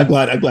I'm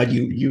glad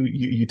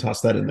you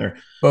tossed that in there.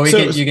 Well,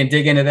 you can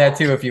dig into that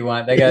too if you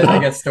want. I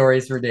got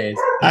stories for days.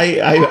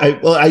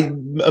 I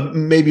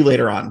maybe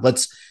later on.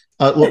 Let's.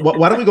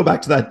 Why don't we go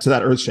back to that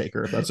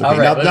Earthshaker? If that's okay. All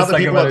right, now that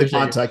people have the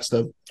context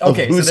of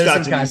who's so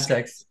got some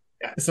context.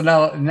 Yeah. So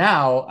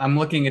now I'm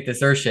looking at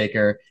this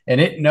Earthshaker and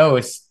it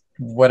knows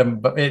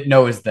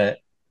that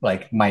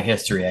like my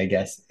history, I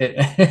guess.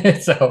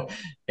 So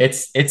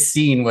it's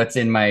seen what's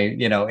in my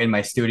in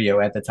my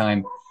studio at the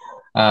time,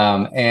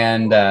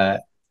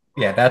 that's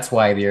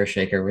why the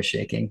Earthshaker was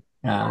shaking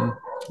and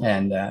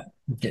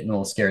getting a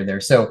little scared there.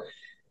 So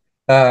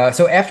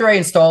after I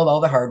installed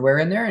all the hardware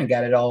in there and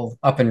got it all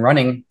up and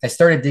running, I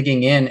started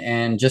digging in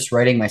and just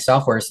writing my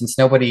software. Since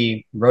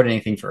nobody wrote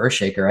anything for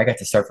Earthshaker, I got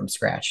to start from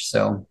scratch.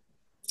 So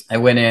I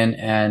went in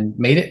and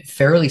made it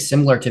fairly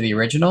similar to the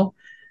original.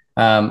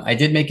 I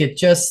did make it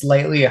just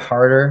slightly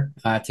harder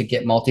to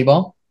get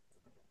multi-ball.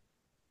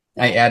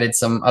 I added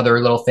some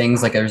other little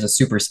things, like there's a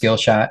super skill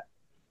shot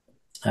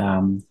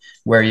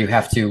where you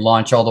have to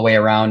launch all the way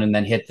around and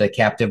then hit the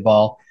captive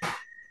ball.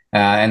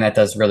 And that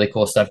does really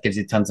cool stuff, gives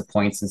you tons of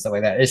points and stuff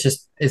like that.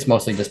 It's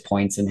mostly just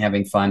points and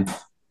having fun.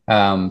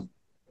 One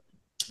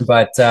of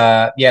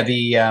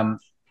the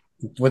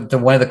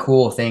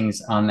cool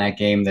things on that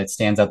game that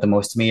stands out the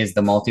most to me is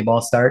the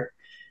multi-ball start.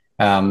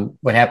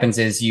 What happens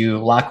is you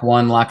lock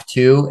one, lock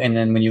two, and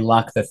then when you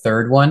lock the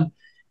third one,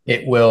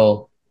 it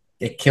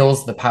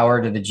kills the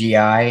power to the GI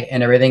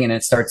and everything, and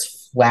it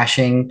starts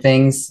flashing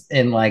things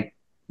in like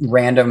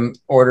random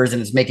orders,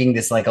 and it's making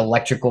this like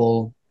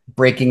electrical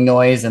braking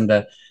noise, and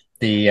the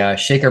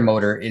shaker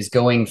motor is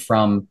going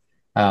from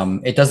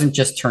it doesn't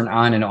just turn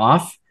on and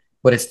off.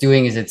 What it's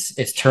doing is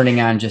it's turning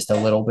on just a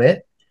little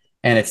bit,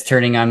 and it's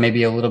turning on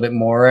maybe a little bit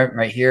more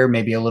right here,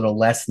 maybe a little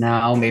less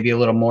now, maybe a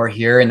little more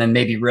here, and then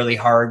maybe really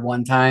hard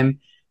one time.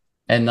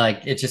 and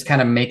like it's just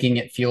kind of making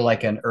it feel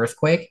like an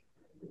earthquake,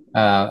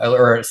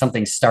 or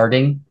something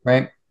starting,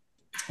 right?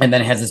 And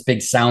then it has this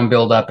big sound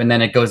build up, and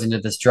then it goes into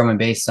this drum and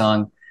bass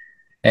song,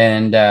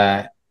 and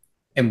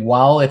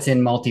while it's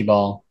in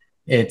multi-ball,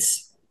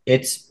 it's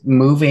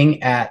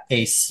moving at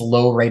a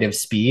slow rate of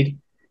speed.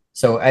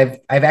 So I've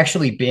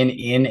actually been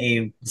in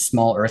a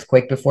small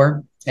earthquake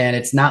before, and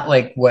it's not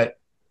like what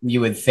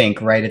you would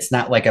think, right? It's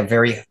not like a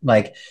very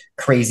like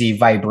crazy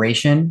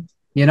vibration,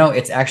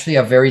 it's actually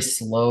a very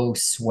slow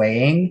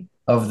swaying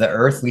of the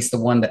earth, at least the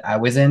one that I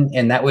was in,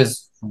 and that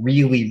was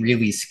really,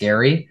 really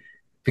scary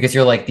because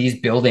you're like, these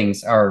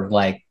buildings are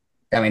like,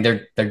 I mean,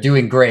 they're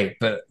doing great,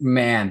 but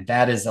man,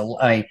 that is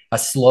a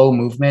slow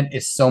movement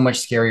is so much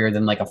scarier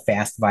than like a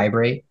fast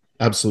vibrate.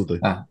 Absolutely.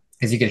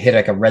 Because you could hit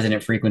like a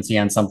resonant frequency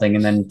on something,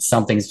 and then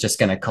something's just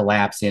going to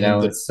collapse. And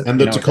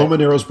the Tacoma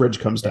Narrows Bridge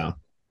comes down.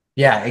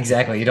 Yeah,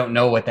 exactly. You don't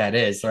know what that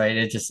is, right?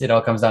 It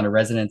all comes down to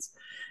resonance.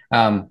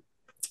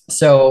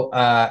 So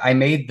I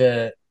made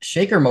the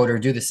shaker motor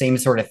do the same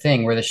sort of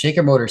thing, where the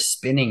shaker motor is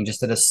spinning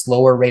just at a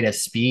slower rate of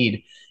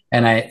speed,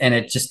 and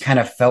it just kind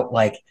of felt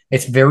like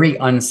it's very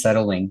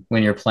unsettling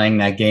when you're playing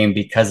that game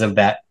because of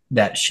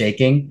that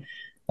shaking,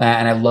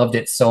 and I loved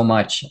it so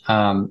much.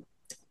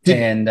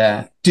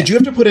 Did you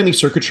have to put any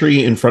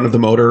circuitry in front of the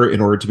motor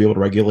in order to be able to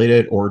regulate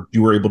it, or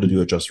you were able to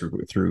do it just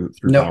through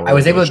no, power I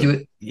was able to regulation?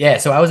 do it. Yeah,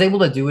 so I was able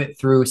to do it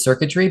through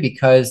circuitry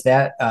because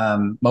that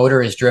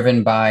motor is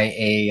driven by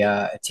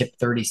a tip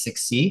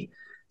 36C.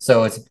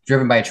 So it's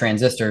driven by a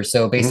transistor.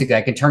 So basically,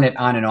 I can turn it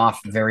on and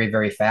off very,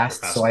 very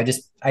fast. So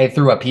I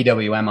threw a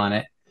PWM on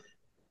it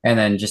and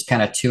then just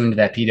kind of tuned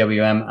that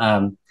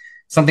PWM.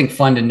 Something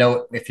fun to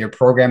note if you're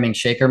programming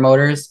shaker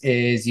motors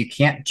is you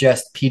can't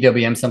just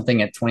PWM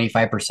something at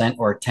 25%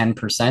 or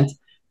 10%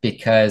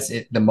 because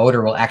the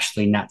motor will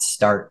actually not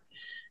start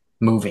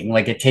moving.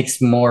 Like it takes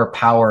more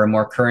power and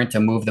more current to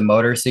move the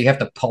motor. So you have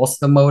to pulse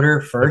the motor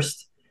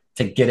first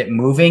to get it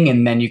moving,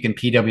 and then you can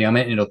PWM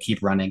it and it'll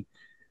keep running.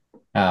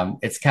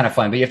 It's kind of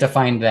fun, but you have to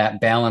find that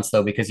balance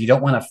though, because you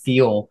don't want to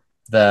feel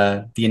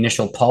the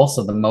initial pulse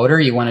of the motor.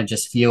 You want to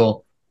just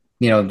feel,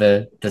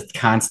 the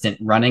constant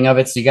running of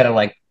it. So you got to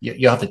like,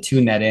 you'll have to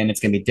tune that in. It's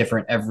going to be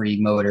different every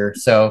motor.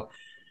 So,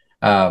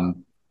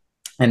 and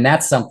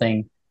that's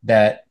something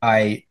that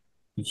I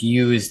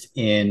used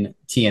in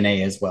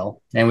TNA as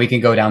well. And we can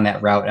go down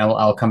that route. And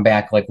I'll come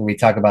back, like when we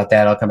talk about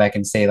that, I'll come back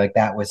and say like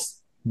that was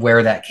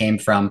where that came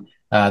from.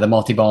 The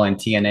multi-ball in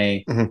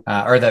TNA,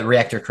 or the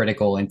reactor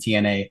critical in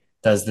TNA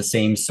does the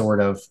same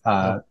sort of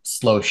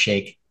slow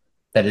shake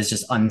that is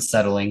just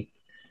unsettling.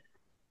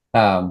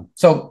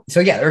 So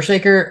yeah,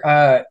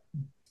 Earthshaker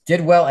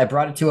did well. I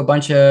brought it to a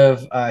bunch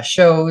of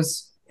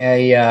shows.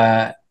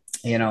 I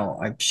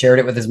shared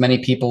it with as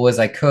many people as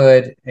I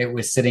could. It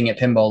was sitting at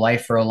Pinball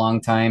Life for a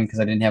long time because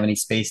I didn't have any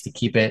space to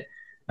keep it.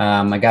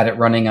 I got it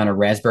running on a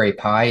Raspberry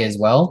Pi as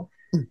well.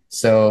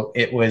 So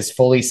it was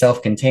fully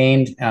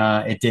self-contained.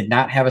 It did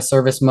not have a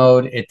service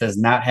mode. It does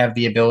not have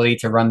the ability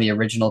to run the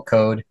original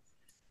code.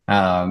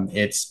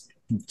 It's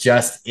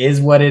just is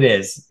what it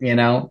is,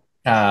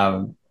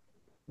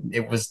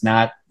 it was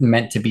not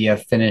meant to be a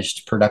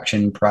finished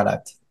production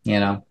product,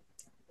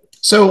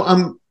 So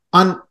on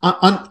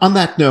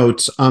that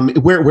note,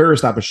 where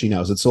is that machine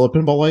now? Is it still at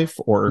Pinball Life,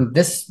 or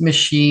this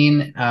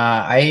machine?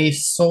 I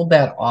sold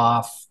that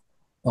off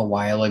a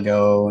while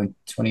ago in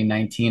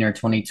 2019 or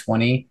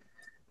 2020.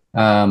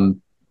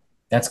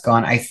 That's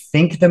gone. I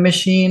think the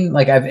machine,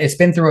 like it's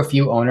been through a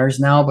few owners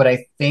now, but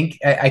I think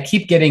I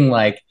keep getting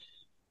like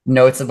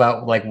notes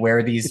about like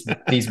where these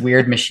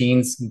weird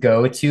machines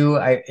go to.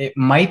 It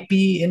might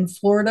be in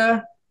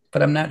Florida,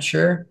 but I'm not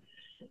sure.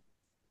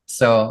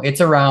 So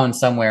it's around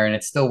somewhere and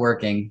it's still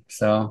working.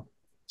 So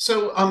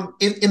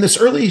in this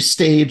early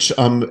stage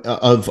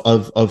of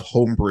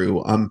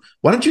homebrew,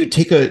 why don't you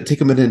take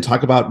a minute and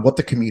talk about what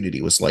the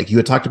community was like? You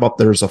had talked about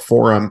there's a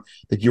forum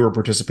that you were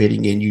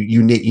participating in.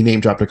 You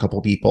name dropped a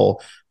couple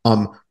people.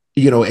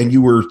 And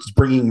you were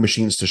bringing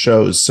machines to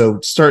shows. So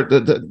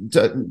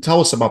tell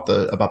us about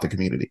the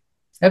community.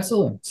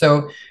 Absolutely.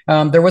 So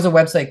there was a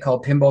website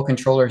called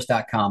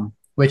pinballcontrollers.com,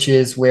 which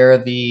is where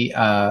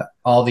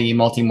all the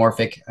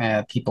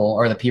multimorphic people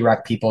or the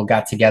PROC people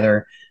got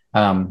together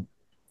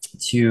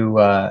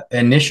to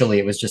initially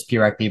it was just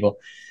PROC people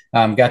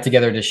got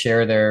together to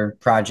share their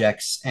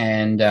projects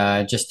and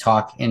just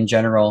talk in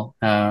general.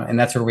 And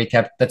that's where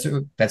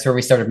that's where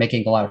we started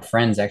making a lot of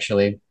friends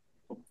actually.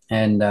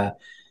 And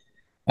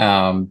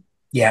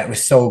yeah, it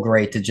was so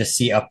great to just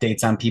see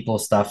updates on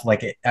people's stuff.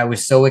 Like I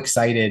was so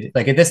excited.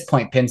 Like at this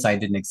point, Pinside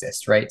didn't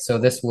exist, right? So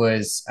this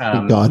was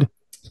Thank God.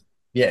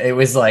 Yeah, it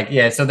was like,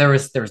 yeah, so there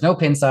was no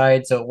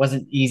Pinside, so it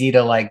wasn't easy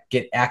to like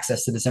get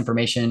access to this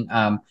information.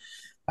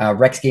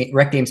 Rec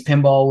Games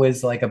Pinball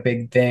was like a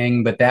big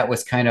thing, but that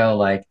was kind of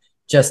like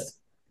just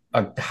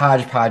a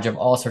hodgepodge of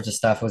all sorts of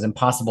stuff. It was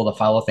impossible to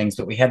follow things,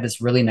 but we had this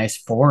really nice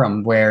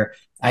forum where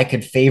I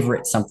could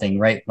favorite something,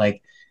 right?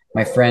 Like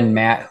my friend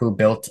Matt, who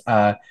built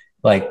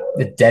like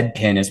the dead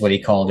pin is what he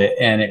called it.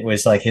 And it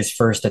was like his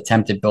first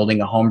attempt at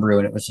building a homebrew.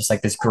 And it was just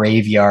like this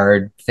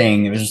graveyard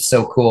thing. It was just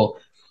so cool.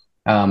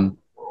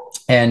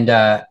 And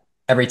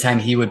every time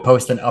he would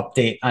post an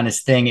update on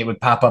his thing, it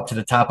would pop up to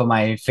the top of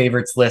my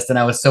favorites list. And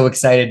I was so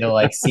excited to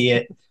like see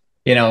it.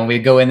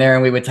 We'd go in there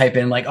and we would type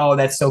in like, oh,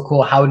 that's so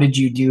cool. How did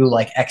you do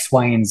like X,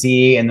 Y, and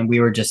Z? And then we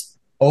were just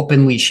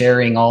openly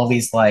sharing all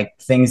these like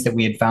things that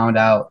we had found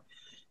out.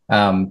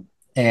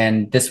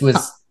 And this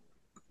was,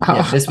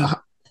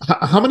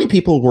 how many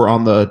people were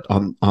on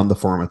the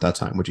forum at that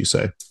time, would you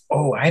say?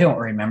 Oh, I don't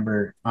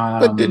remember.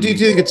 But do you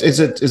think is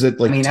it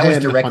like, I mean, 10, I was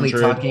directly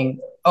 100? talking.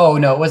 Oh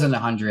no, it wasn't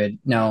 100.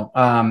 No,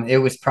 it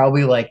was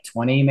probably like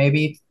 20,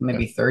 maybe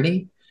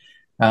 30,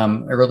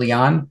 early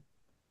on.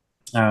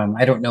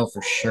 I don't know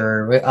for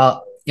sure.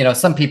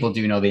 Some people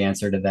do know the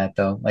answer to that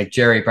though. Like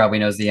Jerry probably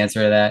knows the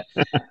answer to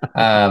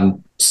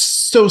that.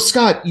 So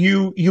Scott,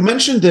 you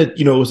mentioned that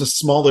it was a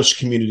smallish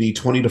community,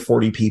 20 to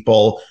 40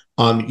 people,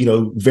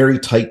 very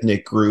tight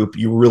knit group.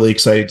 You were really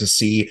excited to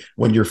see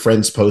when your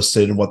friends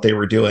posted and what they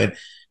were doing.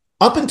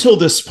 Up until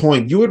this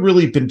point, you had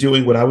really been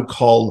doing what I would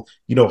call,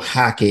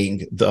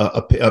 hacking the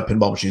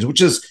pinball machines,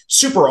 which is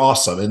super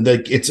awesome, and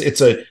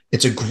it's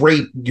a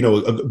great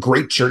a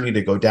great journey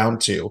to go down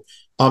to.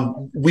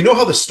 We know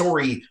how the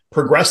story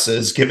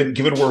progresses, given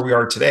where we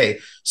are today.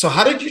 So,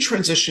 how did you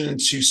transition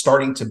into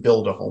starting to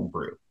build a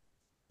homebrew?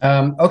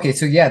 Okay,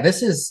 so yeah,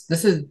 this is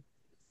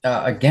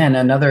again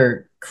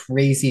another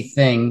crazy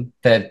thing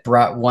that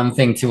brought one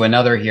thing to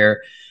another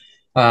here.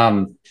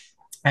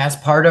 As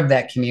part of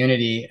that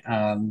community,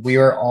 we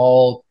were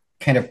all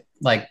kind of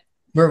like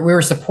we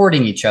were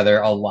supporting each other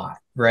a lot,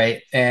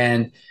 right?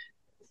 And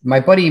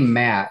my buddy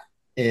Matt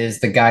is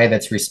the guy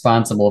that's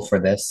responsible for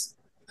this.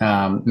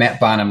 Matt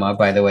Bonema,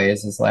 by the way,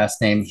 is his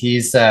last name.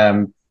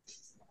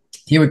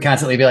 He would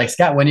constantly be like,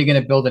 Scott, when are you going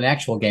to build an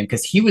actual game?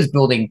 Because he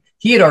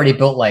had already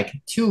built like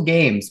 2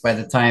 games by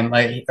the time,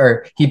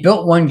 or he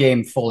built 1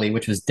 game fully,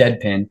 which was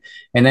Deadpin.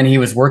 And then he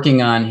was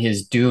working on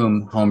his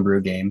Doom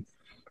homebrew game,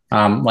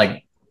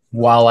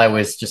 while I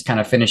was just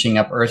kind of finishing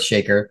up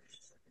Earthshaker.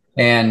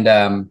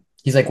 And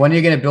he's like, when are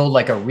you going to build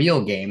like a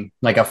real game,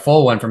 like a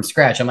full one from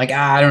scratch? I'm like,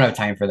 I don't have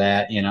time for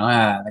that.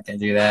 I can't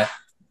do that.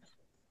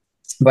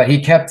 But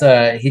he kept,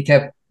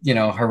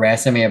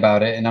 harassing me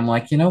about it. And I'm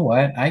like, you know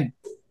what? I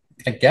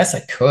guess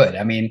I could.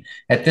 I mean,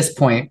 at this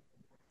point,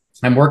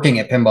 I'm working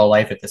at Pinball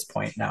Life at this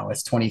point now.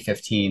 It's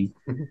 2015.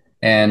 Mm-hmm.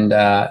 And,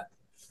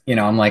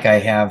 I'm like, I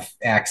have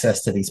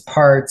access to these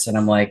parts. And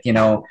I'm like,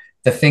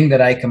 the thing that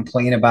I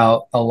complain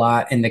about a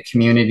lot in the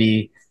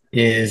community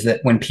is that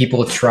when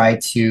people try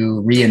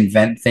to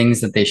reinvent things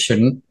that they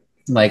shouldn't,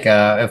 like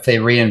if they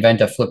reinvent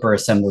a flipper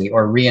assembly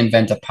or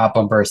reinvent a pop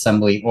bumper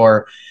assembly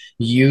or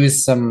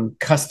use some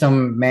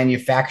custom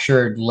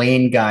manufactured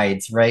lane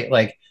guides, right?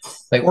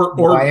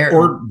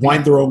 Or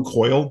wind their own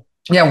coil.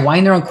 Yeah,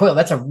 wind their own coil.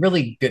 That's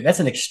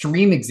an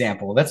extreme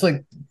example.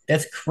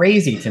 That's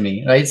crazy to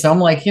me, right? So I'm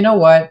like, you know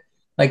what?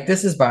 Like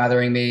this is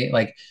bothering me.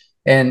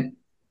 And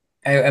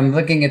I'm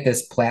looking at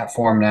this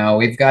platform now.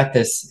 We've got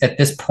this at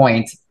this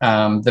point.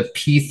 The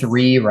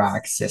P3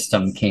 Rock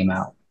system came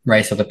out,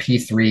 right? So the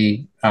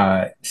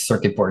P3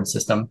 circuit board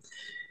system,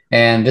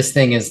 and this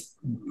thing is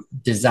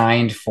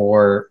designed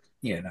for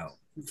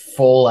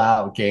full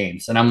out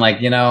games. And I'm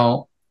like,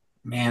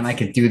 man, I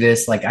could do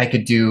this. Like I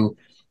could do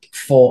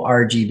full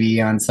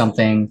RGB on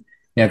something,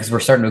 because we're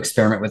starting to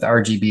experiment with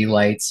RGB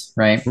lights,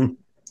 right? Mm-hmm.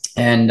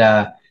 And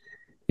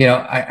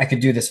I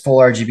could do this full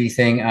RGB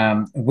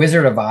thing.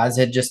 Wizard of Oz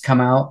had just come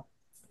out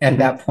at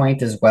that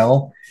point as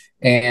well,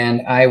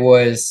 and I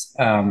was,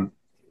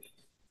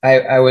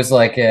 I was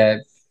like,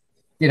 I'm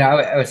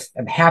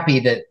happy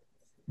that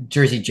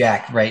Jersey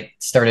Jack, right,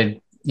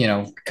 started,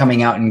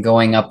 coming out and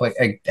going up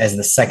as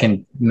the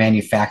second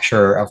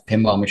manufacturer of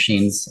pinball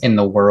machines in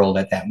the world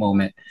at that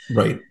moment,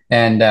 right?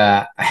 And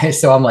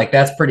so I'm like,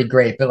 that's pretty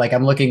great. But like,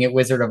 I'm looking at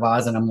Wizard of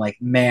Oz, and I'm like,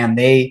 man,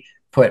 they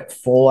put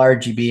full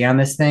RGB on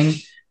this thing,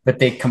 but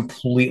they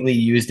completely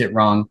used it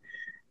wrong.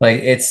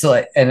 Like it's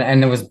like,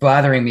 and it was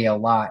bothering me a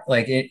lot.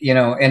 Like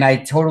and I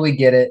totally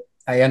get it.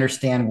 I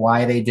understand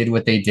why they did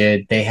what they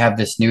did. They have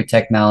this new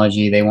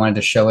technology. They wanted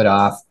to show it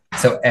off.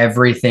 So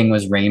everything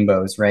was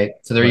rainbows, right?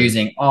 So they're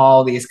using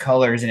all these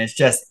colors and it's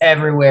just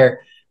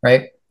everywhere,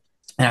 right?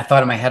 And I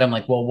thought in my head, I'm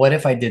like, well, what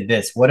if I did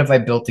this? What if I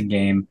built a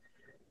game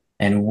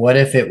and what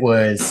if it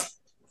was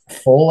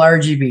full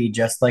RGB,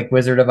 just like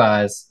Wizard of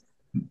Oz?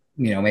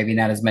 Maybe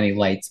not as many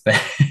lights, but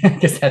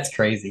because that's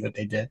crazy what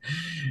they did.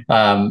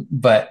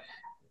 But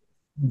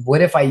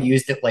what if I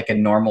used it like a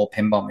normal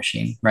pinball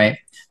machine, right?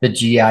 The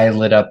GI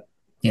lit up,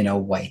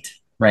 white,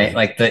 right?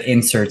 Like the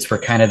inserts were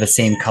kind of the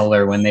same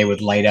color when they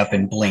would light up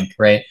and blink,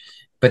 right?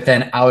 But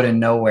then out of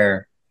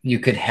nowhere, you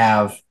could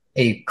have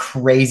a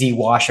crazy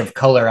wash of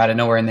color out of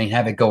nowhere and then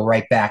have it go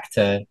right back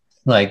to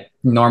like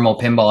normal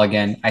pinball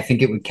again. I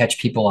think it would catch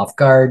people off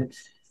guard.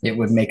 It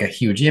would make a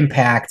huge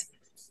impact.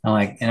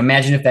 And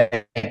imagine if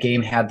that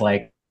game had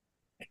like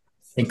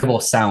incredible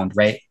sound,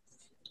 right?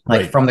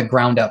 Like from the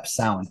ground up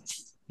sound,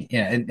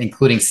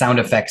 including sound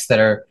effects that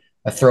are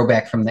a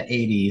throwback from the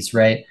 80s,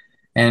 right?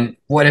 And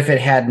what if it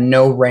had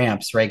no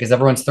ramps, right? Because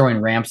everyone's throwing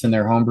ramps in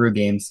their homebrew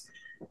games.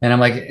 And I'm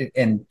like,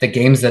 and the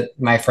games that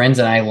my friends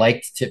and I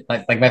liked to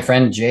like my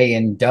friend Jay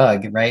and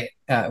Doug, right?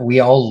 We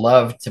all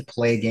loved to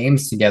play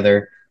games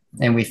together,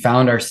 and we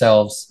found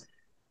ourselves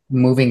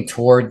moving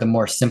toward the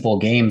more simple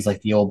games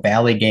like the old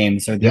Bally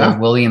games or the old Yeah.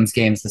 Williams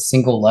games, the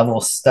single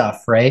level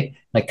stuff, right?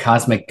 Like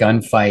Cosmic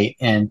Gunfight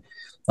and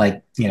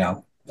like,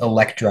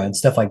 Electra and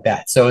stuff like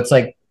that. So it's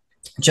like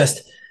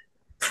just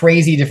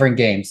crazy different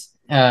games.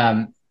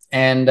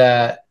 And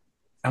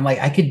I'm like,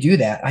 I could do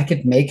that. I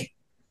could make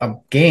a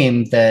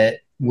game that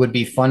would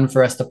be fun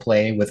for us to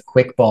play with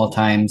quick ball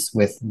times,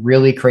 with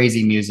really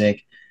crazy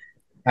music.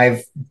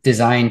 I've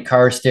designed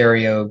car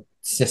stereo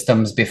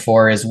systems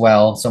before as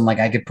well. So I'm like,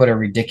 I could put a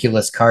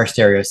ridiculous car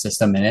stereo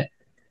system in it,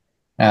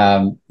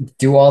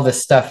 do all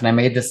this stuff. And I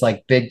made this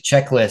like big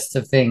checklist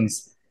of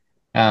things.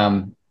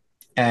 Um,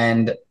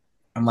 and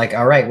I'm like,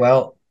 all right,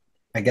 well,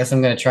 I guess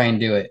I'm going to try and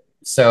do it.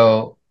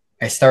 So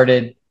I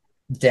started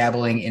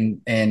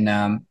dabbling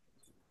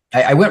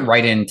I went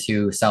right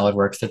into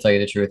SolidWorks to tell you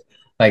the truth.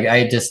 Like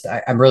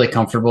I'm really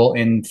comfortable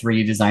in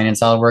 3D design in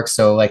SolidWorks.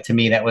 So like to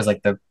me, that was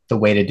like the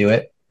way to do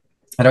it.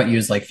 I don't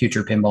use like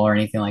Future Pinball or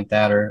anything like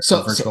that, or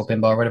So, Virtual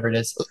Pinball or whatever it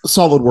is.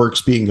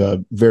 SolidWorks being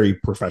a very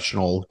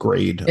professional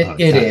grade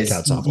It is,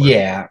 CAD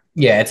software.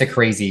 yeah. It's a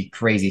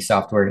crazy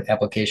software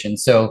application.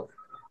 So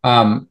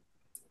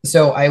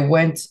I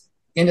went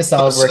into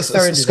SolidWorks,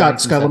 started designing some Scott,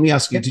 let stuff. me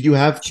ask you: Yep, did you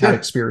have CAD sure.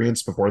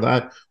 experience before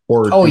that,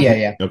 or Oh did yeah,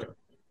 you? yeah. Okay,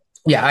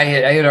 Yeah, I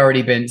had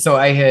already been, so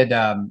I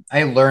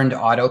learned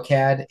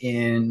AutoCAD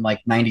in like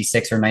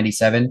 96 or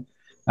 97,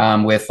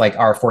 with like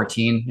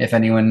R14. If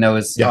anyone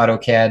knows yeah.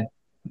 AutoCAD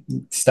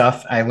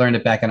stuff, I learned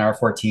it back in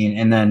R14,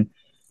 and then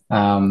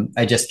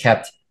I just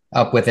kept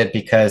up with it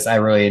because I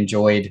really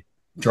enjoyed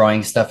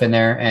drawing stuff in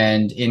there.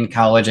 And in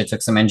college, I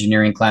took some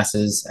engineering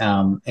classes,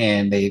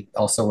 and they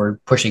also were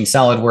pushing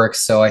SolidWorks,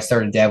 so I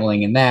started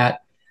dabbling in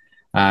that.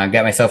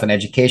 Got myself an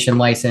education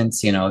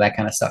license, that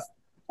kind of stuff.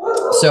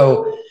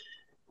 So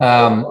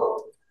um,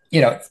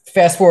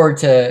 fast forward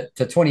to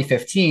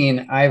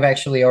 2015, I've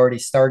actually already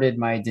started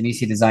my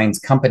Danesi Designs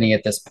company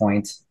at this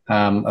point,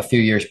 a few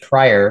years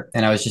prior,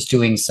 and I was just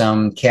doing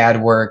some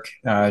CAD work,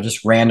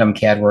 just random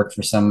CAD work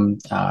for some,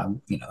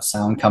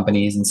 sound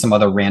companies and some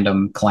other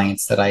random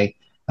clients that I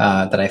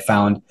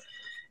found,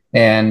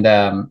 and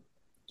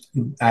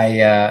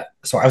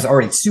so I was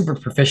already super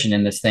proficient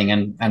in this thing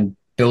and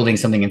building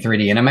something in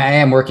 3D, and I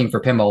am working for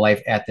Pinball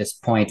Life at this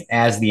point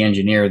as the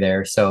engineer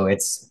there, so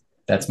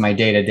that's my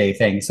day-to-day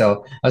thing.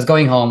 So I was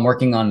going home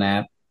working on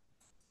that.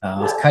 I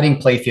was cutting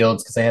play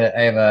fields because I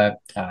have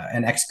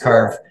an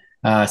X-Carve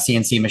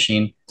CNC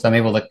machine, so I'm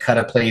able to cut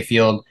a play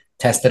field,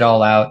 test it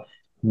all out,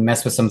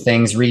 mess with some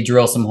things,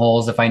 re-drill some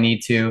holes if I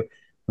need to,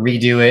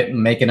 redo it,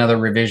 make another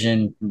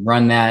revision,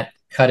 run that,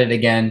 cut it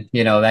again,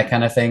 that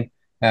kind of thing.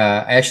 I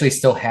actually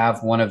still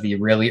have one of the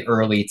really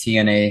early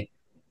TNA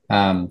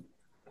um,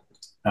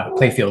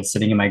 play fields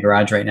sitting in my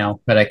garage right now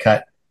that I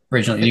cut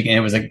originally. It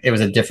was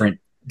a different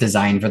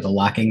design for the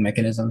locking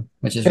mechanism,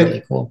 which is really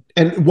And cool.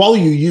 and while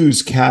you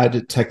use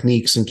CAD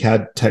techniques and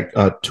CAD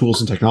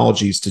tools and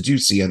technologies to do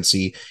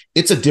CNC,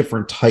 it's a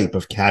different type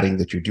of CADing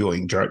that you're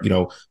doing.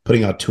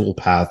 Putting out tool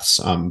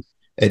paths, Yeah.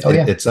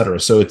 et cetera.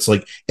 So it's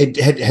like,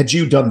 had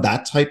you done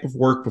that type of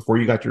work before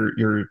you got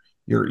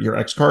your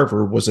X carve,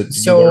 or was it,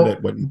 did you learn So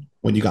it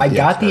when you got I the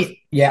X got carve?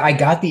 I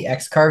got the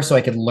X-Carve so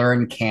I could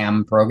learn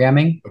CAM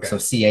programming, Okay. so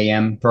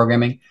CAM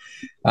programming,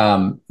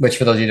 which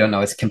for those of you who don't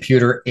know, it's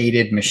computer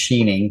aided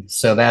machining.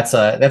 So that's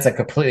a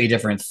completely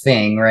different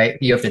thing, right?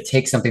 You have to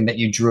take something that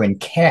you drew in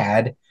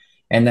CAD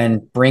and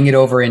then bring it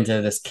over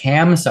into this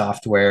CAM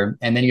software,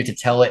 and then you have to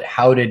tell it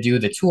how to do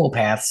the tool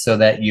paths so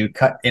that you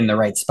cut in the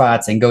right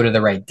spots and go to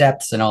the right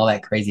depths and all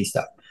that crazy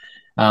stuff.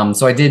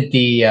 So I did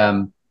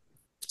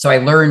so I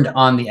learned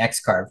on the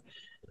X-Carve.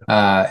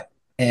 Uh,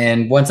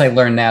 and once I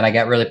learned that, I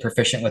got really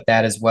proficient with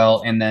that as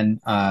well. And then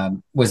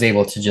was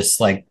able to just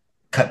like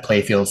cut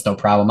playfields, no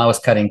problem. I was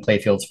cutting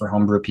playfields for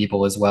homebrew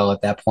people as well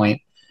at that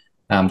point,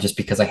 just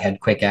because I had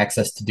quick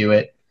access to do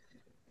it.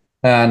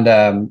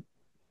 And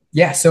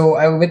yeah, so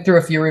I went through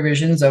a few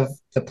revisions of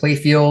the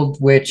playfield,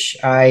 which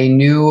I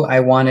knew I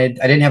wanted.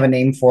 I didn't have a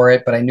name for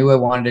it, but I knew I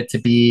wanted it to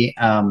be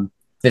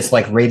this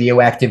like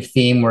radioactive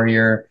theme where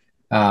you're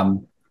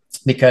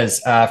because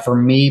for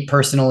me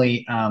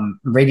personally,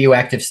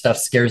 radioactive stuff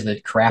scares the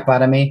crap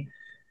out of me.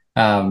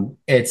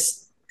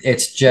 It's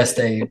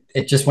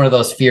just one of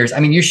those fears. I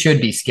mean, you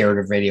should be scared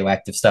of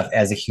radioactive stuff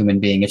as a human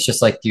being. It's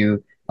just like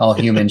all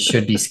humans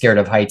should be scared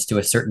of heights to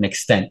a certain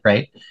extent,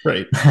 right?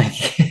 Right.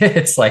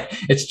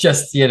 It's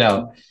just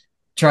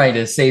trying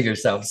to save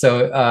yourself.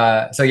 So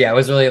yeah, it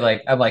was really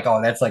like I'm like,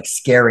 oh, that's like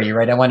scary,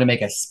 right? I wanted to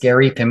make a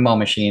scary pinball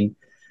machine.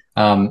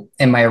 And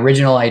my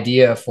original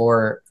idea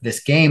for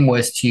this game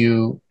was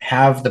to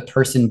have the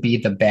person be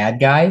the bad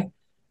guy,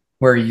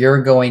 where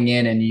you're going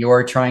in and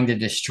you're trying to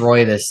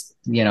destroy this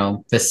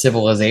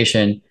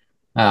civilization.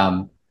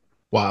 Um,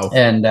 Wow.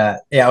 and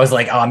yeah, I was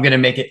like, oh, I'm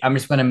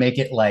just gonna make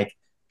it like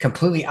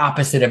completely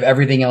opposite of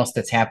everything else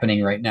that's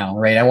happening right now,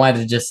 right? I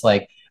wanted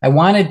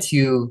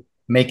to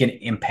make an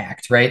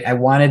impact, right? I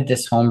wanted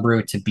this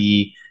homebrew to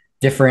be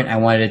different. I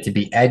wanted it to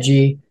be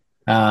edgy.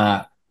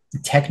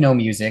 Techno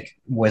music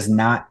was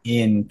not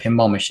in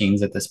pinball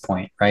machines at this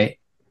point, right?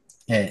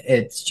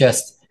 It's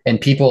just, and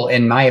people,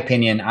 in my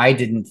opinion, I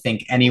didn't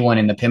think anyone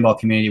in the pinball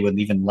community would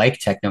even like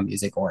techno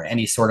music or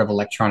any sort of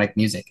electronic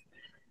music.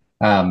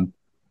 Um,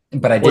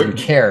 but I didn't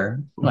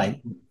care.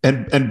 Like,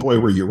 and boy,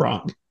 were you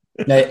wrong.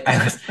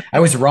 I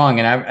was wrong,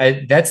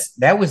 and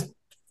that was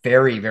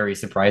very, very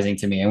surprising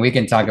to me. And we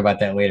can talk about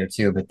that later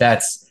too. But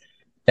that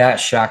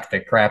shocked the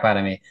crap out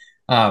of me.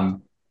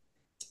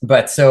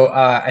 But so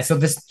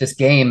this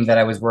game that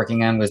I was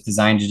working on was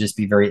designed to just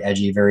be very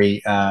edgy,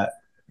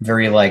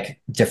 very like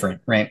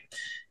different, right?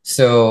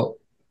 So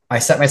I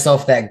set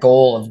myself that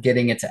goal of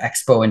getting it to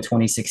Expo in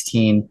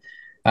 2016,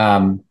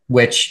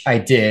 which I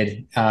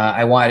did.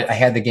 I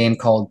had the game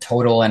called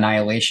Total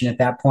Annihilation at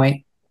that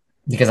point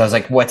because I was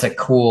like, what's a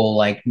cool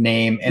like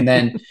name? And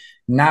then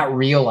not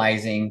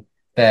realizing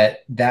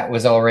that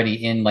was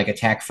already in like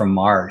Attack from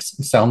Mars.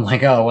 So I'm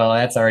like, oh well,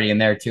 that's already in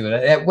there too.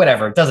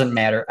 Whatever, it doesn't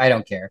matter. I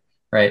don't care,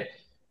 right?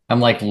 I'm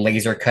like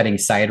laser cutting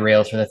side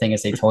rails for the thing to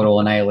say Total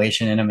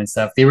Annihilation in them and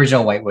stuff. The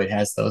original Whitewood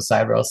has those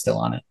side rails still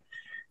on it.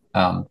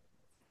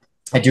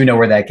 I do know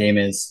where that game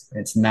is.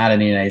 It's not in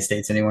the United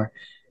States anymore.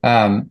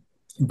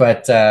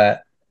 But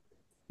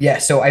yeah,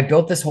 so I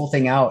built this whole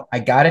thing out. I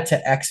got it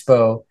to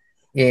Expo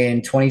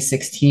in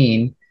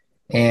 2016,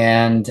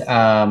 and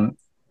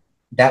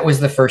that was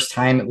the first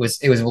time. It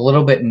was a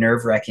little bit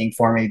nerve-wracking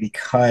for me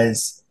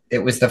because it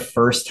was the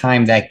first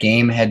time that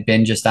game had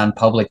been just on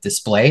public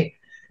display.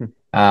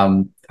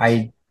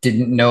 I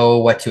didn't know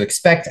what to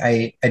expect.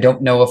 I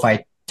don't know if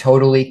I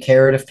totally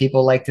cared if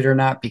people liked it or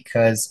not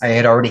because I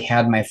had already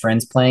had my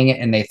friends playing it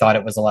and they thought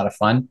it was a lot of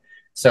fun.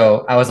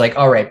 So I was like,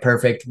 all right,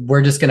 perfect.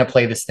 We're just going to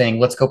play this thing.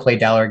 Let's go play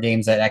dollar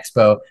games at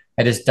Expo.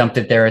 I just dumped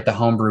it there at the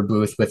homebrew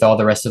booth with all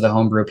the rest of the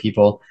homebrew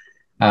people.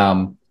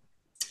 And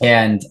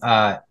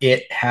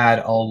it had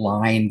a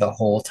line the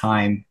whole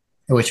time,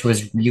 which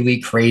was really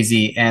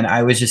crazy. And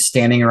I was just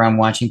standing around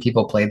watching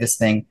people play this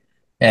thing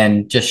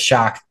and just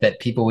shocked that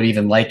people would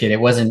even like it. It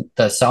wasn't,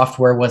 the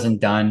software wasn't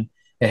done.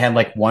 It had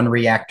like one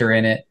reactor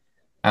in it.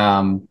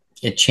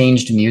 It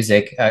changed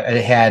music.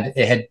 It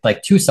had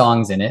like two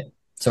songs in it.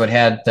 So it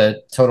had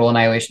the Total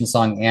Annihilation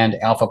song and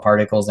Alpha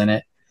Particles in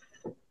it.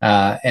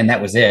 And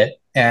that was it.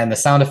 And the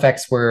sound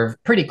effects were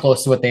pretty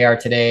close to what they are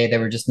today. They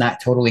were just not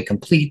totally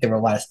complete. There were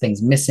a lot of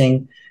things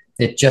missing.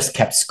 It just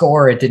kept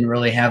score. It didn't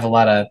really have a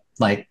lot of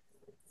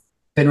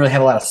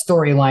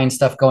storyline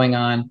stuff going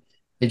on.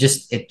 It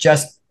just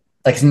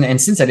like, and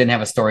since I didn't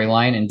have a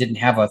storyline and didn't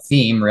have a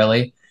theme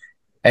really,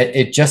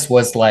 it just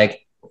was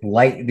like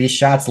light, these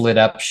shots lit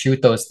up,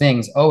 shoot those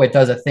things. Oh, it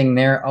does a thing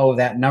there. Oh,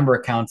 that number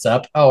counts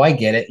up. Oh, I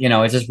get it.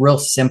 It's just real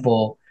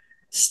simple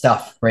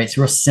stuff, right? It's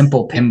real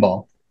simple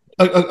pinball.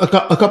 A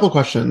couple of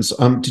questions.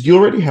 Did you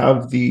already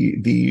have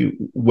the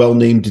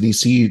well-named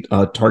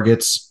Danesi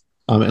targets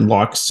and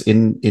locks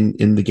in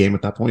the game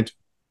at that point?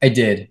 I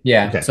did,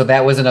 yeah. Okay. So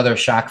that was another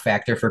shock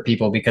factor for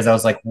people because I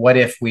was like, what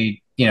if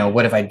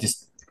I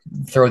just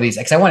throw these?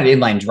 Because I wanted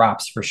inline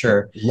drops for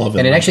sure. Love it.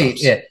 And it actually,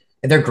 yeah,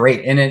 they're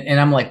great. And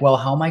I'm like, well,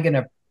 how am I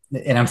gonna?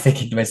 And I'm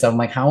thinking to myself, I'm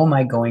like, how am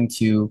I going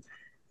to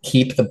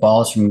keep the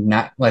balls from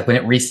not like when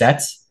it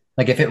resets?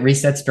 Like if it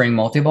resets during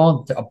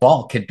multi-ball, a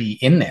ball could be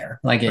in there.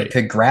 Like it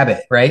could grab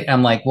it, right?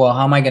 I'm like, well,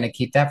 how am I going to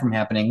keep that from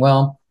happening?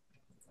 Well,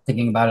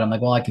 thinking about it, I'm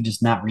like, well, I could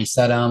just not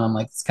reset them. I'm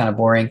like, it's kind of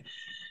boring.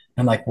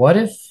 I'm like, what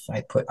if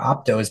I put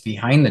optos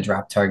behind the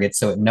drop target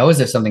so it knows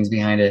if something's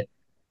behind it?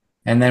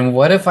 And then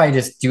what if I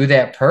just do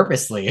that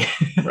purposely?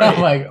 Right.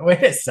 I'm like,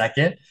 wait a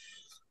second.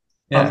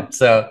 Yeah.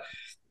 So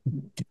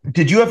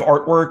did you have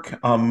artwork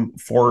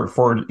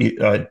for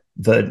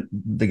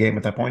the game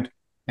at that point?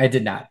 I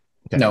did not.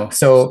 Okay. No.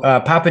 So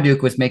Papa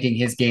Duke was making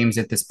his games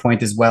at this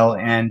point as well.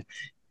 And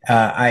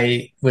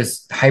I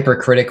was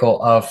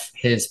hypercritical of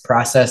his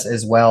process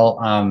as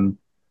well,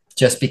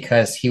 just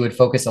because he would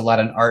focus a lot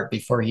on art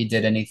before he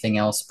did anything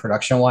else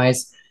production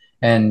wise.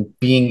 And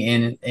being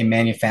in a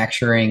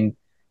manufacturing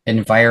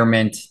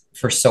environment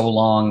for so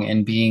long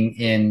and being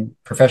in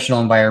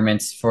professional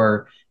environments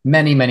for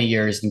many, many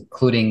years,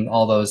 including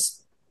all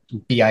those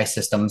BI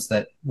systems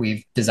that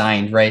we've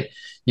designed, right?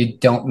 You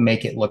don't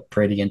make it look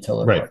pretty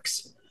until it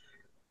works.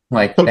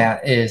 Like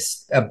that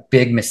is a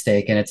big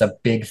mistake and it's a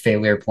big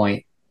failure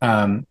point.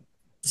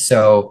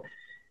 So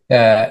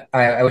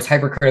I was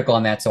hypercritical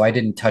on that. So I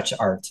didn't touch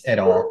art at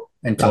all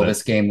until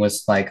this game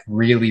was like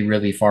really,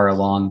 really far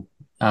along.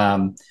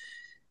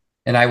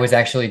 And I was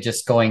actually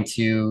just going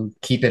to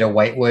keep it a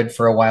Whitewood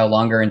for a while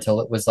longer until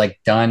it was like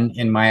done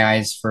in my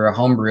eyes for a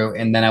homebrew.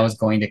 And then I was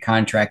going to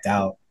contract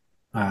out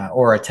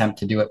or attempt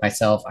to do it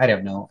myself. I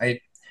don't know.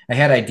 I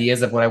had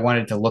ideas of what I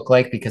wanted it to look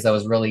like because I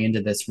was really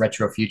into this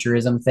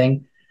retrofuturism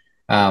thing.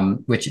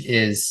 Which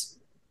is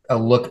a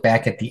look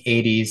back at the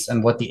 80s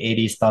and what the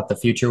 80s thought the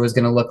future was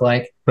going to look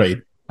like.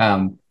 Right.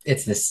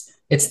 It's this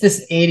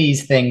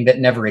 80s thing that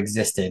never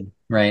existed,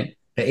 right?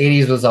 The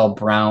 80s was all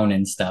brown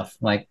and stuff.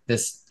 Like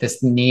this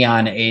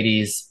neon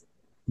 80s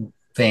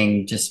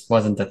thing just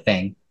wasn't a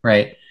thing,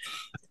 right?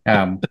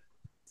 Yeah,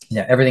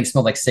 everything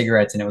smelled like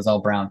cigarettes and it was all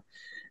brown.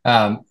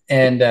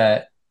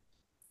 And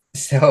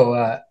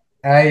so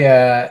I,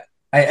 uh,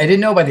 I didn't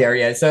know about the art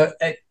yet. So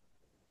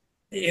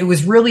it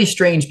was really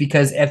strange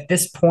because at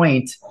this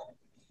point,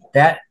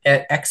 that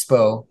at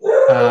Expo,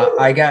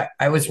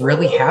 I was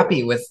really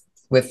happy with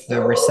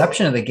the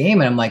reception of the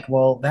game, and I'm like,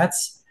 well,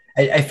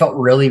 I felt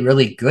really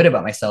really good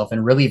about myself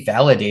and really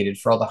validated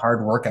for all the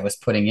hard work I was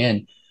putting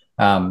in.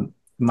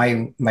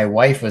 My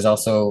wife was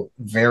also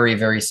very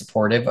very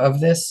supportive of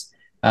this.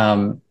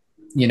 Um,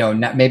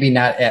 not maybe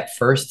not at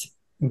first,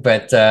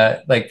 but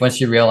like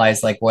once you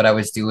realize like what I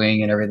was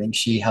doing and everything,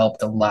 she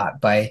helped a lot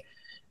by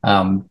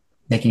um,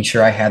 making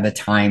sure I had the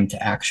time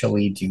to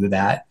actually do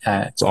that,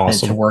 It's to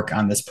awesome. work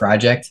on this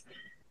project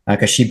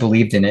because she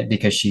believed in it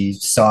because she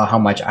saw how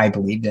much I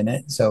believed in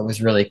it. So it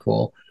was really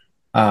cool.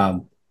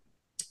 Um,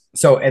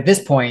 so at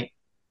this point,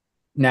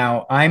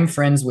 now I'm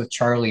friends with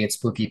Charlie at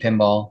Spooky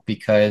Pinball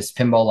because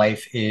Pinball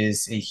Life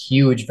is a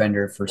huge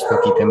vendor for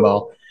Spooky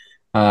Pinball.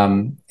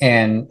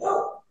 And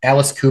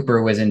Alice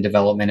Cooper was in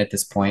development at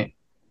this point,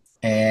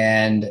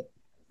 and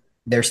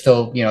they're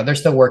still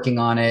working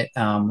on it.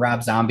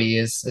 Rob Zombie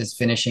is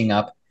finishing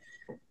up,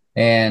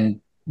 and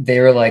they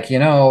were like,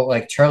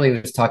 like Charlie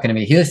was talking to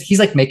me. He's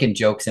like making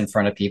jokes in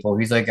front of people.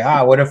 He's like,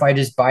 what if I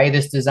just buy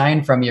this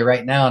design from you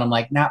right now? And I'm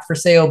like, not for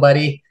sale,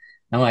 buddy.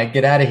 I'm like,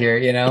 get out of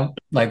here,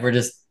 like we're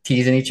just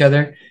teasing each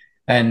other.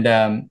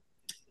 And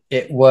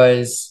it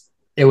was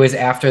it was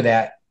after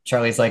that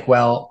Charlie's like,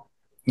 well,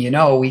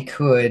 we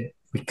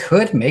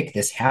could make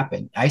this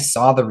happen. I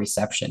saw the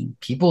reception.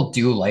 People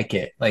do like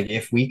it. Like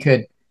if we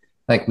could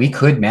like we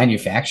could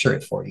manufacture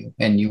it for you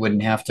and you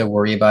wouldn't have to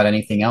worry about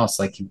anything else.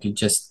 Like you could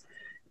just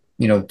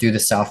do the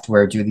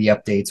software, do the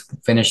updates,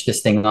 finish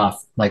this thing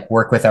off, like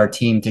work with our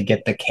team to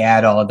get the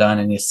CAD all done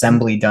and the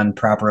assembly done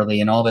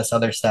properly and all this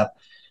other stuff.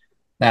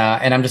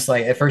 And I'm just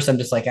like, at first, I'm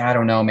just like, I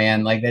don't know,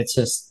 man. Like, it's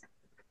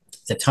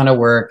a ton of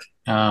work.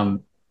 I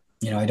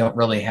don't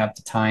really have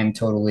the time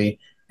totally.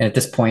 And at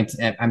this point,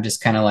 I'm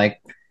just kind of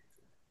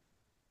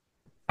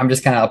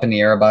up in the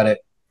air about it.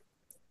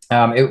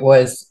 It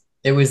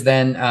was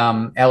then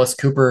Alice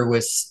Cooper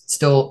was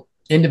still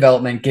in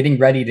development, getting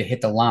ready to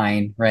hit the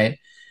line, right?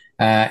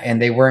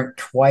 And they weren't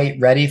quite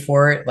ready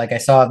for it. Like I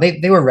saw, they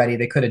were ready,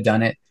 they could have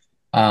done it,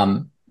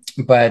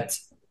 but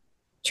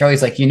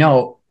Charlie's like,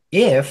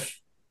 if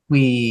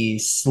we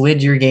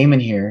slid your game in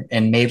here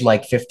and made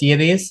like 50 of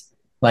these,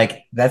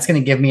 like that's going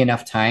to give me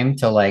enough time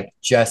to like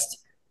just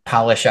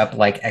polish up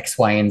like X,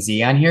 Y, and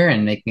Z on here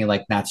and make me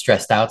like not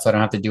stressed out. So I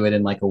don't have to do it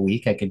in like a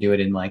week. I could do it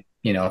in like,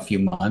 a few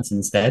months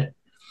instead.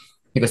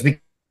 He goes, we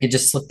could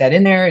just slip that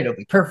in there. It'll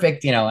be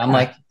perfect. I'm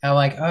like,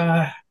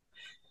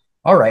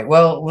 all right,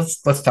 well,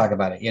 let's talk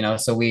about it.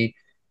 So we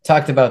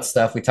talked about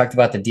stuff. We talked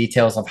about the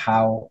details of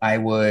how I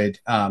would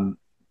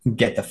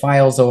get the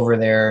files over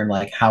there and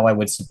like how I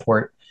would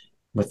support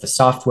with the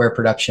software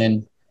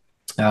production,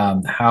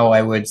 how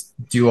I would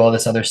do all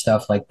this other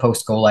stuff like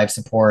post go live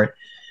support,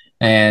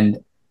 and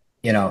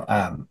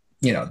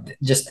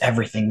just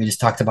everything. We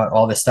just talked about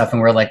all this stuff,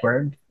 and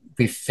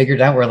we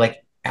figured out we're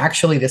like,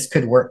 actually, this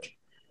could work.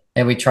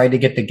 And we tried to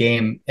get the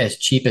game as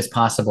cheap as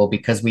possible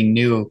because we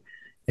knew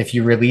if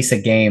you release a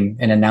game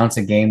and announce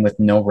a game with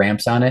no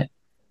ramps on it,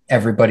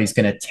 everybody's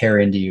going to tear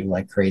into you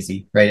like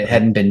crazy, right? It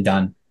hadn't been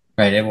done,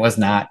 right? It was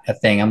not a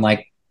thing. I'm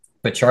like,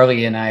 but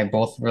Charlie and I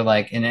both were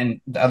like, and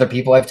then the other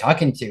people I've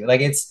talking to,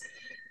 like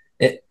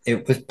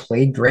it was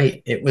played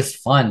great. It was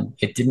fun.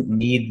 It didn't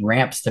need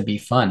ramps to be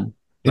fun,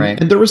 And, right?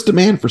 and there was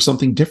demand for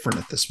something different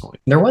at this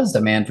point. There was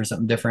demand for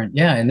something different.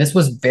 Yeah. And this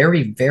was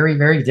very, very,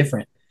 very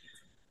different.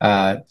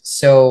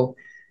 So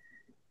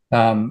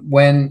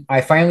when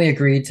I finally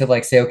agreed to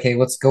like say, okay,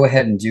 let's go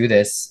ahead and do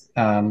this.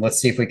 Let's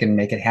see if we can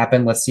make it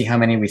happen. Let's see how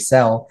many we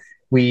sell.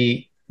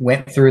 We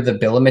went through the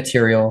bill of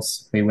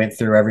materials. We went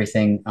through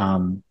everything,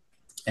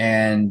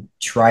 and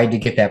tried to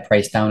get that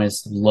price down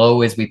as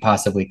low as we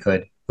possibly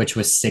could, which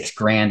was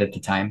 $6,000 at the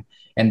time.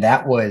 And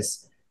that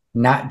was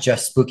not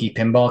just spooky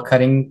pinball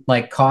cutting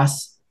like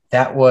costs.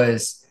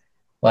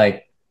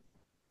 Like,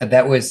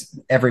 that was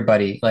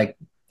everybody, like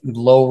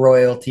low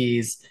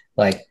royalties,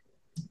 like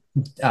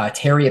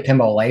Terry at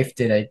Pinball Life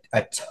did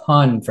a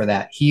ton for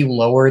that. He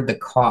lowered the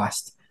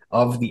cost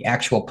of the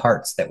actual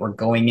parts that were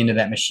going into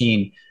that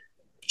machine.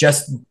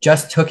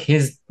 Just took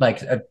his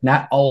like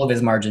not all of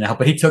his margin out,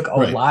 but he took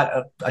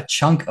Right. a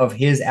chunk of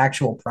his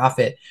actual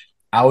profit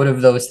out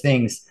of those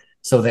things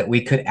so that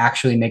we could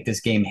actually make this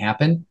game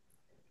happen.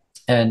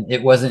 And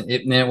it wasn't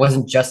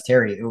just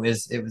Terry. It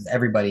was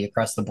everybody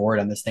across the board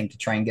on this thing to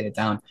try and get it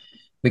down.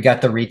 We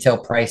got the retail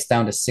price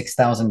down to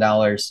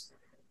 $6,000,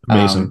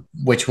 Amazing.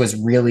 which was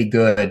really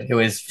good. It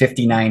was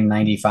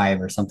 59.95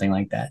 or something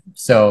like that.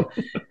 So,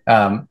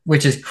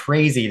 which is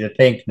crazy to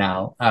think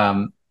now.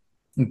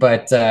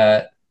 But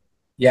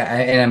yeah,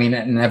 and I mean,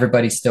 and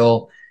everybody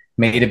still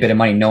made a bit of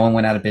money. No one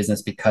went out of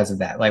business because of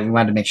that. Like we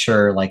wanted to make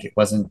sure like it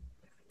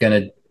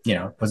gonna,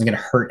 wasn't gonna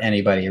hurt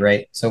anybody,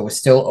 right? So it was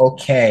still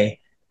okay,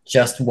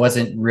 just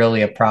wasn't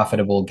really a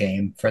profitable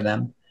game for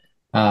them.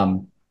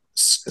 Um,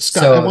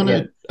 Scott, I so want yeah,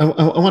 to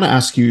I want to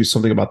ask you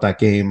something about that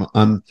game.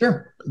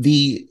 sure.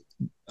 The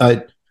uh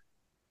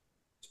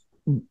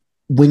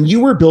when you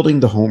were building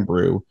the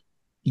homebrew,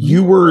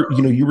 you were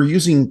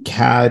using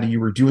CAD, you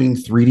were doing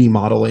 3D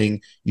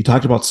modeling, you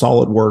talked about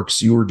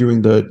SolidWorks, you were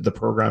doing the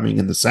programming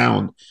and the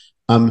sound.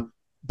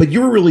 But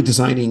you were really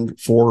designing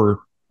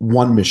for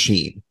one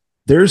machine.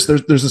 There's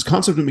this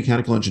concept of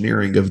mechanical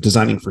engineering of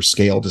designing for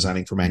scale,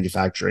 designing for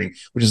manufacturing,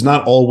 which is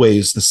not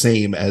always the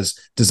same as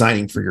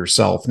designing for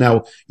yourself.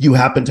 Now, you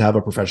happen to have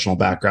a professional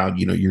background,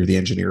 you're the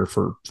engineer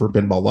for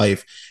Pinball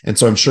Life, and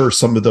so I'm sure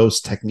some of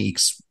those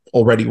techniques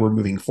already were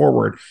moving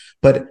forward.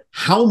 But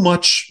how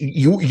much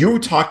you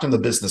talked on the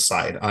business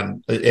side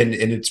on, and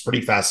it's pretty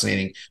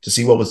fascinating to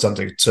see what was done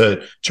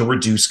to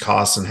reduce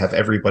costs and have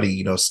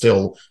everybody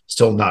still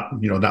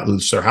not not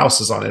lose their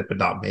houses on it, but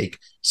not make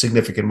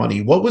significant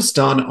money. What was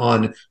done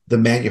on the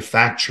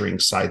manufacturing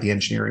side, the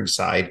engineering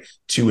side,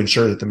 to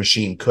ensure that the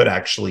machine could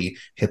actually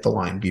hit the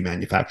line and be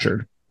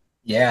manufactured?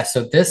 Yeah,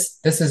 so this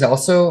is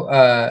also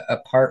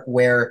a part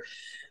where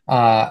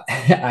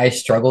I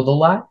struggled a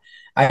lot.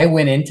 I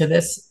went into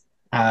this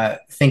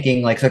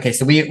thinking like, okay,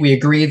 so we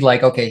agreed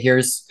like, okay,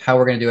 here's how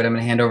we're going to do it. I'm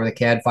going to hand over the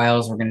CAD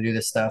files. We're going to do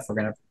this stuff. We're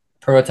going to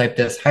prototype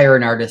this, hire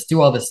an artist,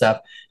 do all this stuff.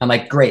 I'm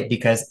like, great,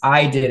 because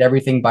I did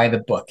everything by the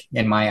book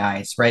in my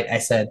eyes, right? I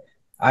said,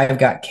 I've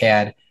got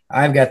CAD.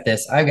 I've got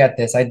this. I've got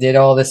this. I did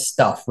all this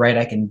stuff, right?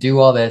 I can do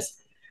all this.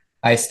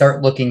 I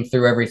start looking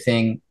through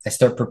everything. I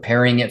start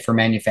preparing it for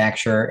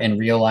manufacture and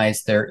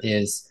realize there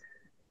is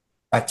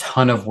a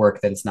ton of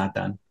work that is not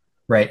done.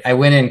 Right. I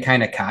went in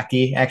kind of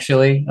cocky,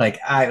 actually. Like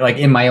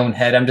in my own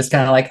head, I'm just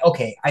kind of like,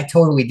 okay, I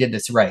totally did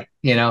this right.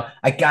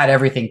 I got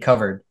everything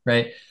covered.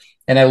 Right.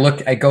 And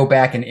I go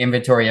back and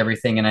inventory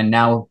everything. And I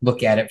now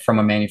look at it from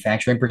a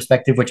manufacturing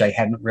perspective, which I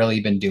hadn't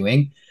really been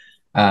doing.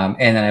 And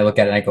then I look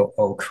at it and I go,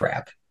 oh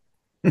crap.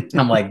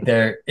 I'm like,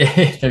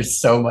 there's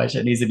so much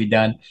that needs to be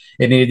done.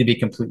 It needed to be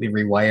completely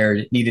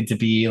rewired. It needed to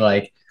be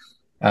like,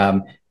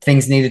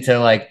 things needed to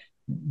like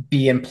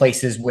be in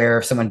places where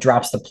if someone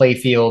drops the play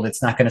field,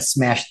 it's not going to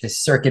smash the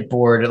circuit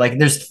board. Like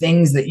there's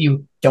things that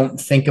you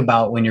don't think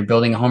about when you're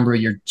building a homebrew.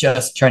 You're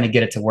just trying to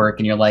get it to work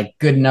and you're like,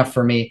 good enough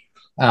for me.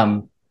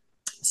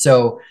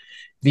 So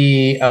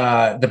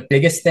the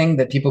biggest thing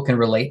that people can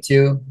relate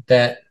to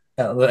that,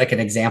 like an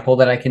example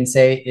that I can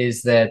say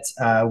is that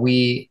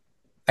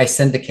I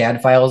sent the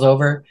CAD files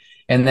over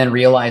and then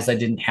realized I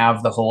didn't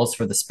have the holes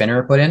for the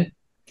spinner put in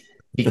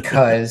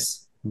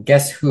because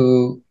guess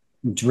who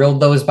drilled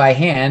those by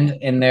hand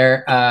in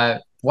their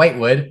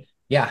whitewood?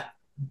 Yeah,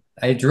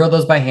 I drilled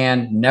those by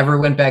hand, never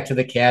went back to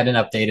the CAD and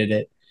updated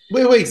it.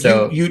 Wait,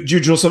 so you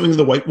drill something in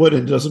the whitewood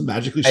and it doesn't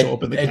magically show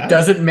up in the CAD? It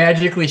doesn't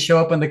magically show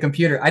up on the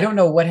computer. I don't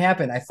know what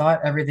happened. I thought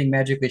everything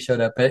magically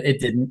showed up, but it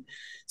didn't.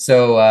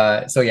 So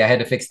yeah, I had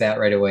to fix that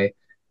right away.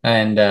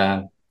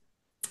 And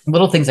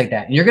little things like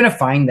that. And you're going to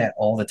find that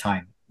all the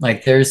time.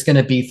 Like there's going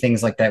to be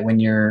things like that when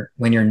you're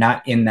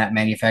not in that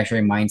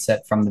manufacturing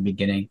mindset from the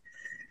beginning.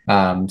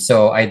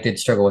 So I did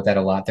struggle with that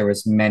a lot. There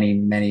was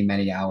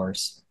many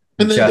hours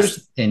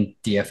just in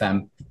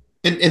DFM.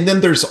 And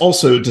then there's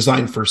also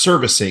design for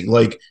servicing.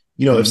 Like,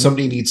 if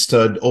somebody needs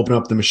to open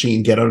up the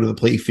machine, get under the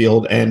play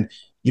field and,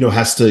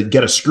 has to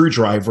get a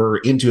screwdriver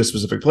into a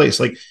specific place.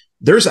 Like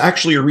there's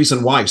actually a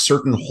reason why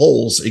certain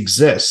holes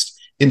exist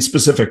in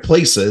specific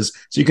places.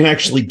 So you can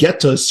actually get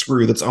to a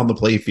screw that's on the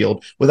play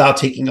field without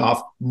taking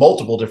off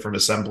multiple different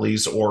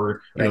assemblies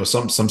or,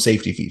 some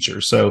safety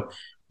features. So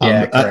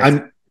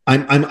I'm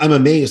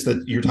amazed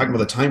that you're talking about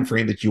the time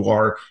frame that you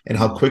are and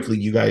how quickly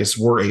you guys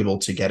were able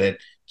to get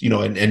it,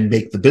 and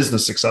make the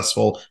business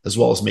successful as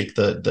well as make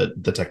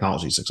the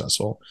technology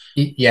successful.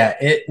 Yeah,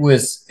 it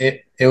was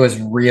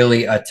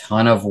really a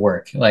ton of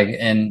work.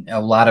 And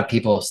a lot of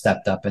people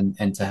stepped up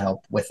and to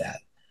help with that.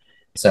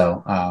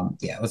 So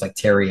it was like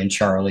Terry and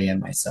Charlie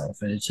and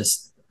myself, and it's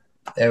just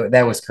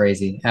that was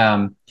crazy.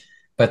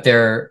 But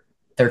their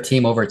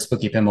team over at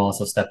Spooky Pinball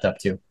also stepped up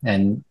too,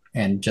 and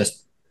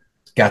just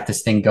got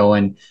this thing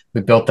going.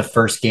 We built the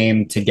first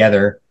game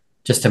together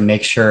just to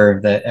make sure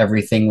that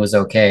everything was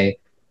okay.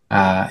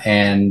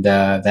 And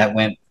that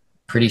went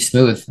pretty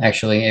smooth.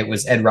 Actually, it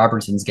was Ed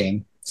Robertson's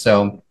game.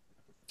 So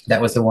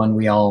that was the one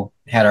we all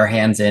had our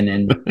hands in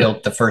and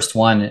built the first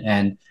one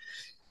and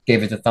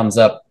gave it the thumbs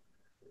up.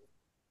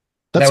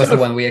 That was the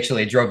one we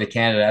actually drove to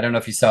Canada. I don't know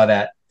if you saw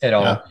that at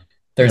all. Yeah,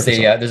 there's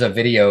a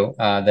video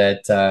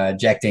that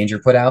Jack Danger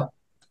put out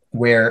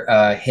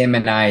where him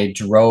and I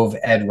drove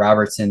Ed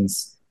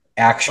Robertson's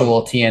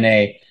actual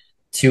TNA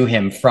to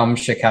him from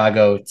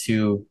Chicago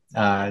to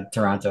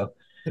Toronto.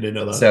 I didn't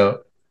know that.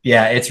 So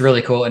yeah, it's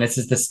really cool. And it's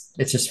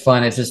just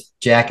fun. It's just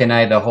Jack and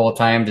I the whole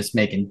time just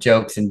making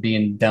jokes and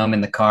being dumb in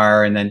the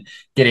car and then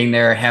getting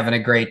there, having a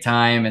great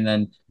time, and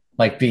then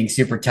like being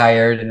super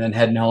tired and then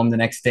heading home the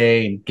next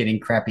day and getting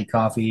crappy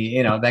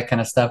coffee, that kind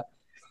of stuff.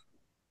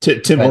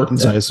 Tim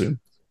Hortons, I assume.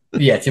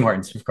 Yeah, Tim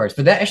Hortons, of course.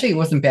 But that actually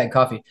wasn't bad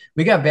coffee.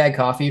 We got bad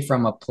coffee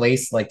from a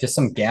place, like just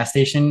some gas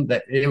station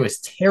that it was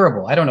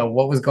terrible. I don't know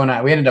what was going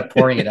on. We ended up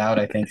pouring it out,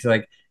 I think. So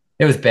like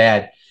it was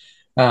bad.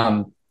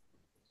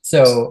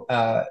 So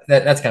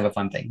that's kind of a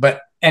fun thing.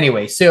 But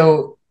anyway,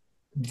 so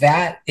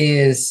that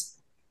is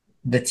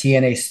the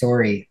TNA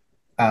story.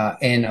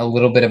 in a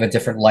little bit of a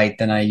different light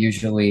than I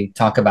usually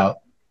talk about,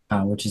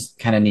 which is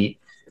kind of neat.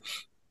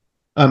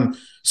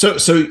 So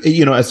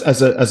you know,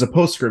 as a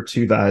postscript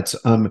to that,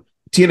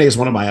 TNA is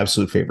one of my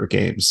absolute favorite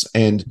games,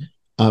 and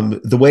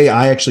the way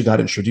I actually got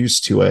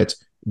introduced to it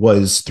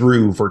was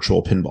through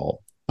virtual pinball.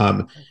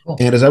 Cool.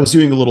 And as I was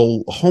doing a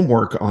little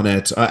homework on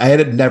it, I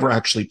had never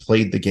actually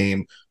played the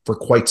game for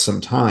quite some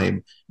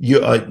time.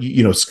 You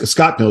know,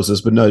 Scott knows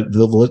this, but no,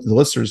 the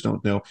listeners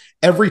don't know.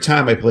 Every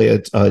time I play a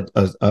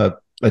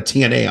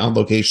TNA on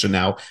location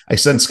now, I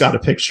send Scott a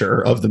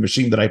picture of the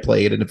machine that I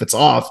played, and if it's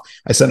off,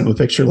 I send him a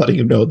picture letting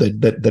him know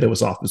that it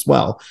was off as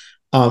well.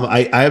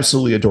 I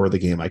absolutely adore the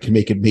game. I can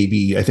make it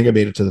maybe, I think I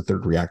made it to the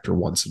third reactor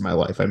once in my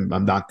life.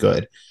 I'm not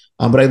good,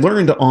 but I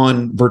learned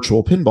on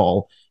virtual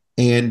pinball,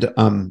 and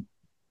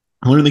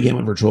I learned the game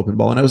on virtual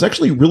pinball, and I was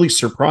actually really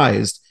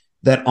surprised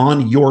that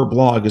on your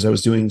blog, as I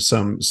was doing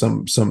some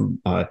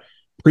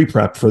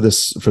pre-prep for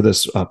this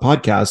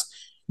podcast,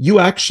 you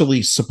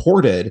actually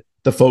supported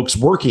the folks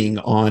working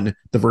on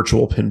the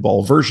virtual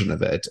pinball version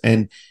of it.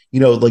 And, you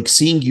know, like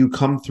seeing you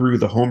come through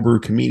the homebrew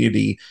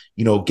community,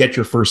 you know, get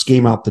your first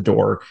game out the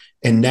door,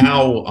 and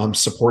now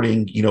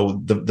supporting, you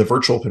know, the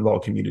virtual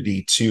pinball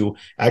community to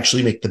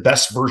actually make the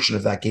best version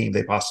of that game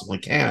they possibly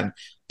can.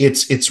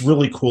 It's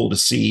really cool to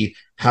see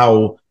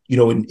how, you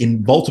know,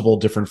 in multiple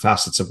different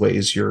facets of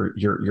ways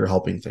you're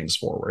helping things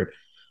forward.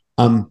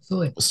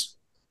 Absolutely.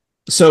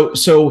 So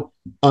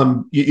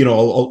you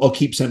know, I'll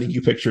keep sending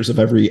you pictures of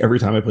every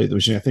time I play the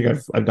machine. I think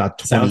I've got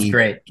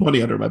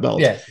 20 under my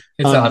belt. Yeah,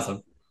 it's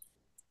awesome.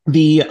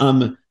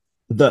 And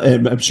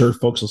I'm sure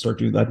folks will start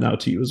doing that now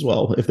to you as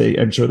well.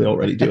 I'm sure they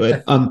already do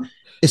it.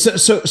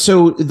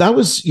 So that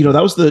was, you know,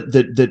 that was the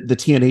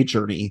TNA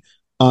journey.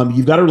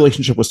 You've got a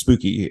relationship with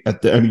Spooky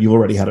you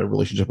already had a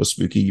relationship with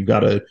Spooky. You've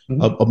got a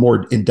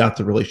more in-depth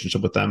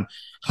relationship with them.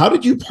 How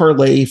did you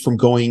parlay from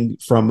going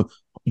from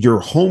your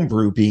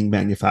homebrew being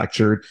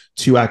manufactured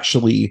to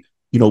actually,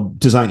 you know,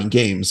 designing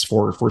games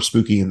for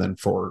Spooky and then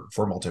for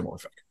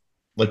Multimorphic?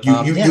 Like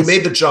you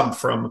made the jump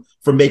from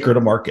maker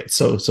to market.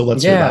 So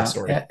let's hear that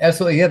story.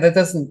 Absolutely. Yeah,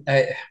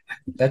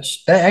 that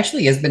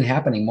actually has been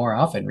happening more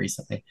often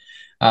recently.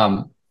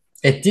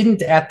 It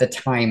didn't at the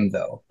time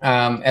though.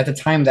 At the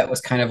time that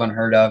was kind of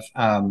unheard of.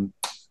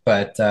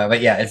 But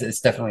yeah, it's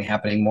definitely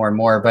happening more and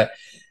more. But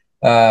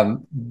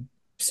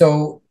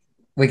so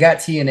we got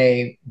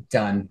TNA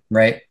done,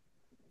 right?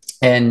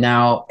 And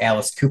now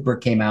Alice Cooper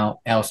came out.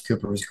 Alice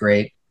Cooper was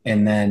great.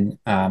 And then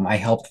I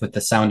helped with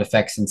the sound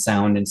effects and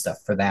sound and stuff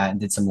for that, and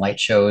did some light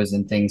shows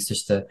and things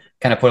just to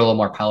kind of put a little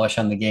more polish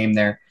on the game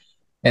there.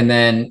 And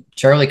then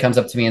Charlie comes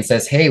up to me and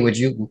says, "Hey, would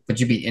you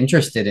be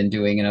interested in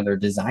doing another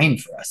design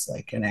for us,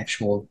 like an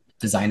actual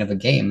design of a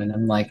game?" And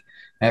I'm like,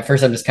 at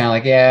first I'm just kind of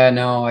like, yeah,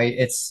 no,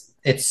 it's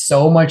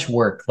so much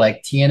work.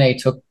 Like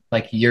TNA took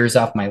like years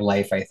off my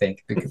life, I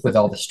think, with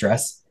all the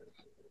stress.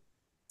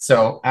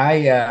 So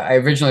I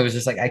originally was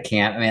just like, I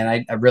can't,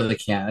 man, I really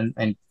can't.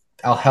 And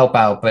I'll help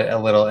out, but a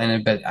little,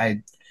 but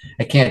I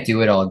can't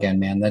do it all again,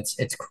 man.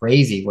 It's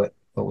crazy what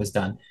was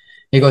done.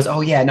 He goes, "Oh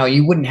yeah, no,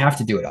 you wouldn't have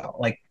to do it all."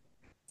 Like,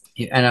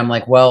 and I'm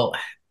like, "Well,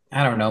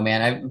 I don't know,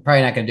 man. I'm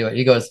probably not gonna do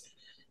it."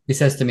 He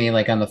says to me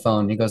like on the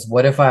phone, he goes,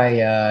 "What if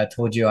I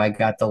told you I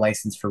got the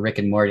license for Rick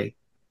and Morty?"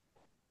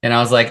 And I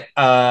was like,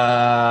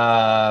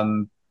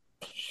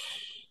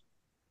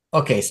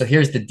 okay, so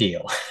here's the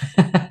deal.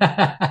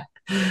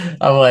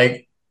 I'm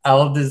like,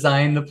 I'll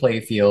design the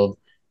playfield.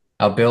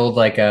 I'll build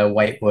like a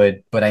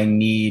whitewood, but I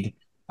need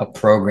a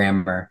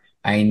programmer.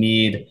 I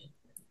need,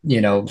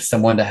 you know,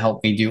 someone to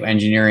help me do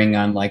engineering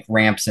on like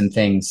ramps and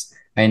things.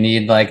 I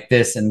need like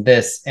this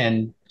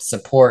and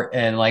support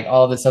and like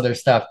all this other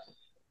stuff.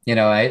 You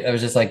know, I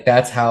was just like,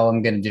 that's how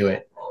I'm gonna do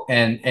it.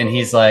 And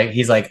he's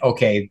like,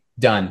 okay,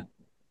 done.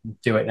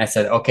 Do it. And I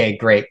said, okay,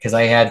 great. Because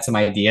I had some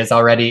ideas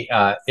already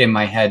in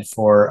my head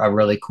for a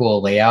really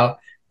cool layout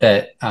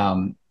that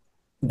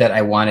that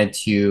I wanted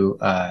to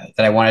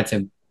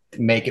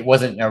make. It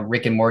wasn't a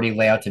Rick and Morty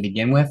layout to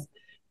begin with,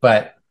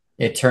 but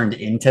it turned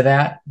into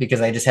that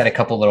because I just had a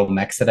couple little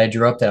mechs that I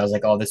drew up that I was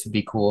like, oh, this would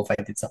be cool if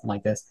I did something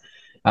like this.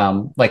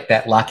 Like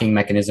that locking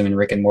mechanism in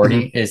Rick and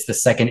Morty is the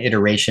second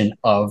iteration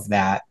of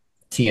that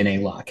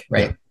TNA lock,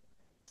 right? Yeah.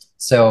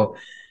 So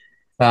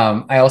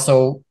I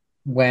also,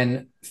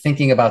 when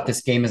thinking about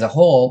this game as a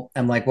whole,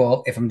 I'm like,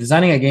 well, if I'm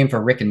designing a game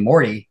for Rick and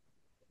Morty,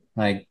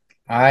 like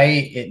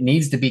it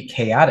needs to be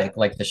chaotic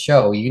like the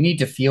show. You need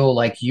to feel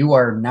like you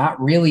are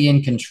not really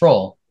in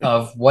control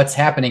of what's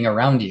happening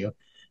around you,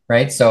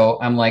 right? So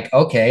I'm like,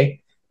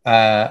 okay,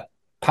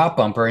 pop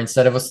bumper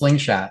instead of a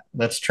slingshot.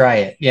 Let's try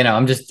it. You know,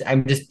 I'm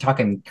just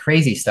talking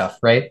crazy stuff,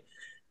 right?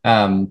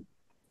 And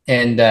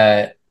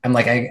I'm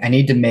like, I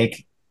need to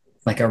make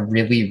like a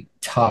really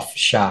tough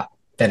shot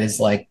that is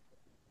like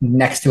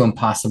next to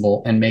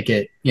impossible and make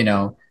it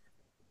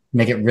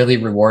really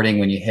rewarding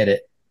when you hit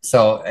it.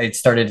 So I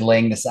started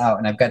laying this out,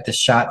 and I've got this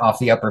shot off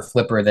the upper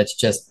flipper that's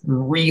just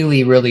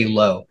really, really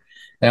low.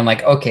 And I'm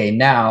like, okay,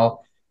 now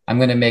I'm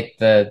going to make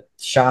the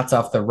shots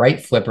off the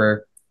right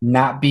flipper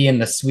not be in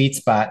the sweet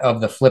spot of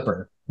the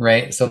flipper,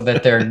 right? So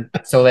that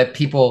so that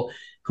people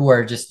who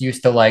are just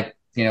used to like,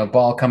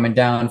 ball coming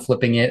down,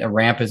 flipping it, a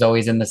ramp is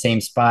always in the same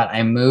spot.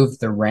 I moved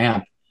the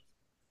ramp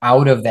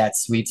out of that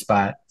sweet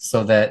spot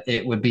so that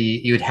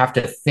you would have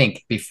to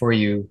think before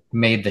you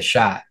made the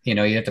shot. You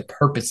have to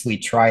purposely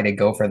try to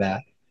go for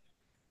that.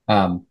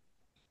 Um,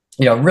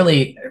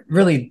 really,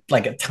 really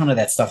like a ton of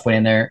that stuff went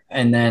in there.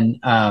 And then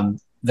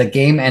the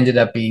game ended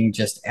up being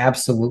just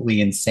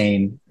absolutely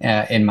insane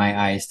in my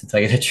eyes, to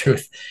tell you the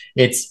truth.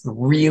 It's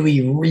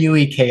really,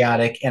 really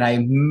chaotic, and I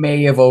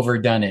may have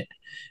overdone it.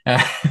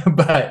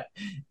 But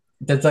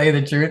to tell you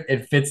the truth,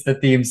 it fits the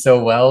theme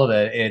so well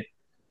that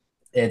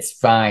it's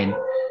fine.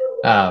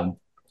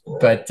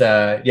 But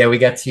yeah, we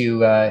got to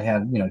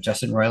have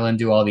Justin Roiland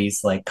do all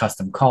these like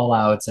custom call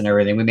outs and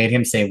everything. We made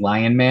him say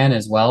Lion Man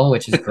as well,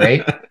 which is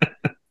great.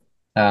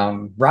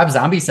 Rob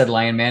Zombie said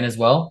Lion Man as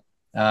well.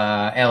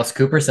 Alice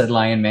Cooper said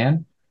Lion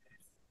Man.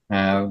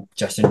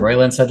 Justin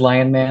Roiland said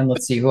Lion Man.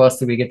 Let's see, who else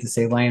did we get to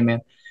say Lion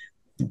Man?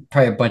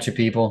 Probably a bunch of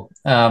people.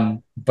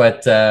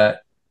 But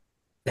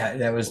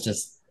that was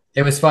just,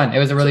 it was fun. It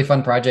was a really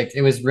fun project.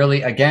 It was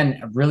really, again,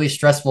 a really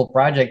stressful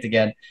project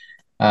again.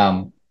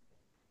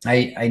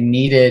 I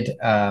needed,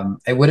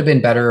 it would have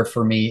been better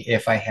for me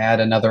if I had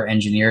another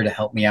engineer to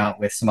help me out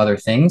with some other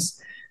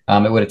things.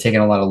 It would have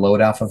taken a lot of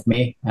load off of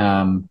me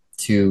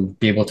to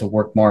be able to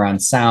work more on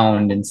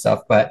sound and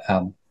stuff. But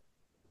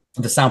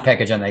the sound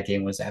package on that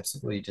game was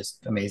absolutely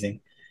just amazing.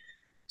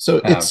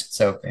 So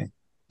okay.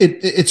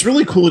 It's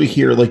really cool to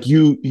hear. Like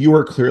you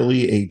are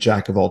clearly a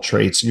jack of all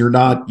trades. You're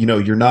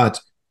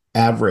not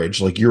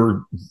average. Like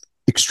you're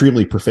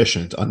extremely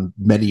proficient on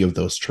many of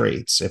those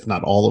traits, if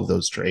not all of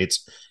those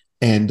traits.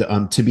 And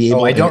to be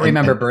able, I don't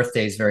remember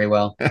birthdays very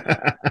well,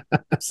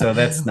 so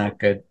that's not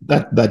good.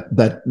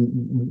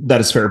 That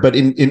is fair. But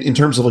in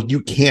terms of like, you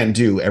can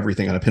do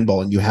everything on a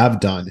pinball, and you have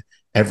done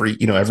every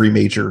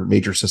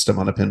major system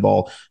on a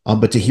pinball.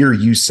 But to hear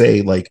you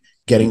say like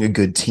getting a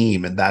good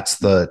team, and that's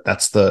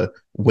the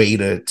way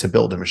to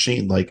build a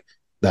machine, like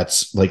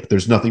that's like,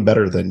 there's nothing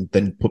better than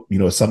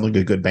assembling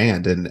a good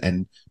band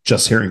and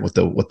just hearing what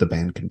the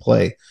band can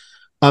play.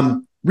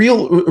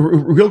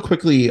 Real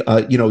quickly,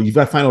 you've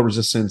got Final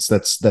Resistance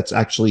that's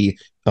actually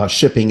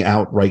shipping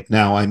out right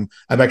now. I'm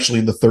actually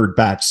in the third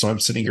batch, so I'm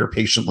sitting here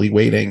patiently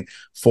waiting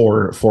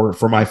for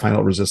my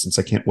Final Resistance.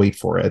 I can't wait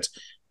for it.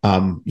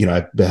 I've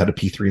had a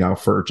P3 now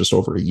for just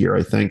over a year,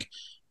 I think.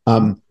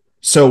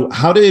 So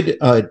how did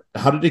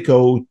it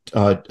go?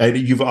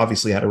 You've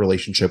obviously had a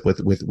relationship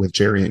with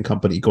Jerry and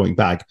company going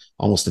back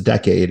almost a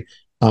decade.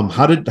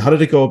 How did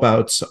it go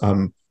about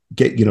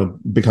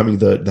becoming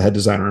the head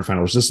designer in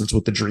Final Resistance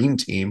with the dream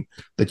team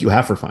that you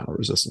have for Final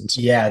Resistance?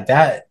 Yeah,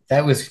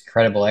 that was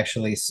incredible,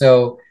 actually.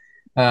 So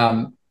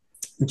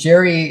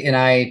Jerry and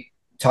I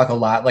talk a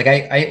lot. Like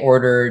I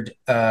ordered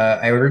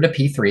a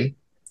P3,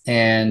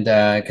 and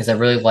because I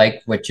really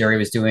liked what Jerry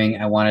was doing,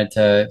 I wanted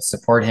to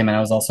support him, and I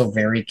was also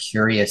very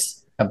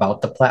curious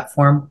about the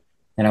platform.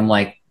 And I'm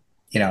like,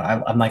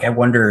 I'm like, I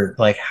wonder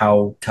like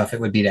how tough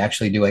it would be to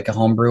actually do like a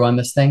homebrew on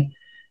this thing.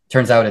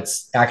 Turns out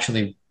it's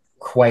actually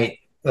quite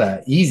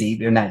easy.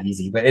 They're not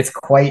easy, but it's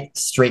quite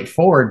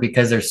straightforward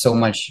because there's so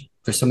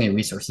many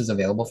resources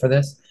available for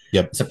this.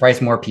 Yep. I'm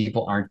surprised more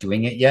people aren't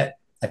doing it yet.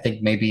 I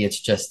think maybe it's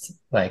just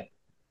like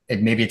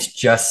maybe it's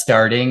just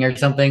starting or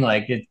something.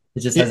 Like it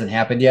just hasn't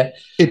happened yet.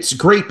 It's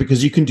great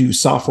because you can do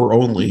software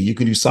only. You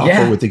can do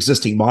software with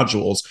existing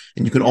modules,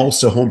 and you can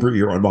also homebrew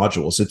your own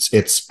modules.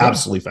 It's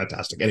absolutely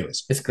fantastic.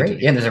 Anyways, it's great.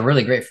 Yeah, and there's a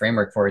really great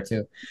framework for it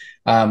too.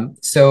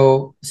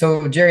 So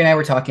Jerry and I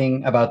were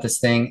talking about this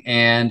thing,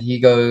 and he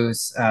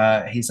goes,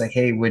 he's like,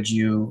 "Hey, would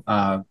you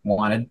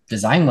want to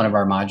design one of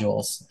our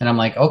modules?" And I'm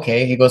like,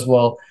 "Okay." He goes,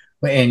 "Well,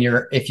 and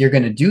if you're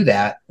going to do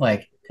that,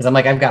 like," because I'm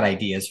like, "I've got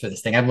ideas for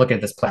this thing. I'm looking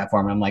at this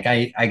platform. I'm like,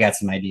 I got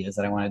some ideas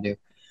that I want to do."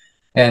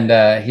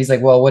 And he's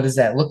like, "Well, what does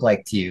that look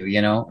like to you?"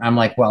 I'm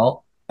like,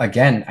 "Well,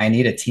 again, I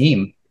need a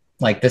team.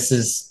 Like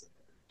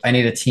I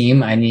need a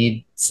team. I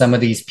need some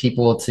of these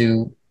people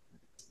to,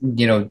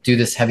 do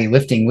this heavy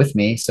lifting with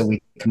me so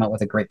we come out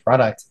with a great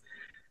product."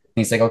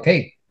 And he's like,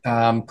 "Okay,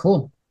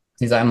 cool."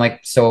 I'm like,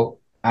 "So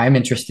I'm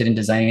interested in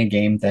designing a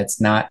game that's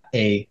not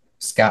a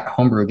Scott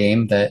homebrew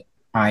game that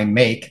I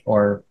make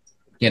or,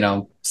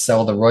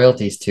 sell the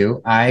royalties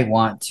to. I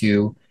want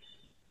to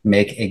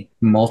make a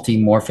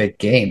multi-morphic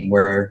game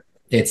where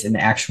it's an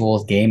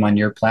actual game on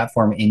your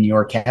platform in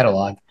your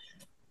catalog."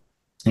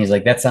 And he's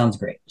like, "That sounds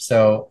great."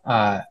 So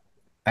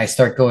I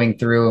start going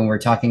through and we're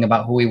talking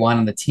about who we want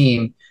on the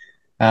team.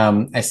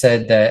 I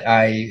said that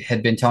I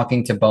had been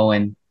talking to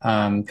Bowen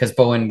because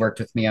Bowen worked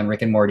with me on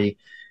Rick and Morty.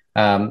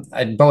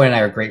 And Bowen and I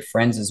are great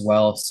friends as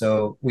well.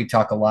 So we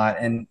talk a lot.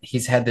 And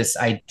he's had this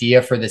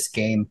idea for this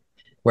game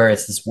where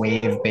it's this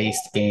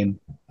wave-based game,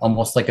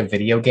 almost like a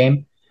video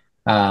game.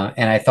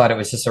 And I thought it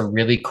was just a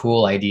really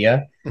cool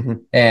idea. Mm-hmm.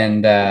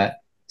 And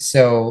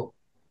so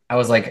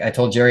I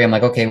told Jerry, I'm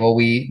like, "Okay, well,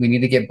 we need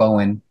to get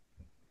Bowen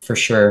for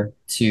sure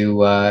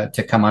to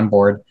come on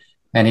board."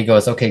 And he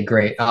goes, "Okay,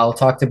 great. I'll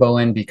talk to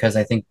Bowen because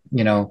I think,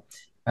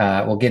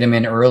 we'll get him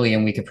in early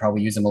and we could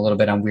probably use him a little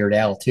bit on Weird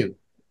Al too."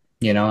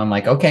 I'm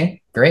like,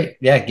 "Okay, great.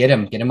 Yeah, get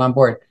him on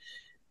board."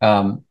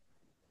 Um,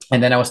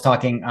 and then I was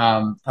talking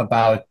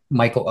about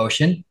Michael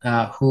Ocean,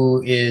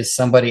 who is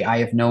somebody I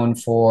have known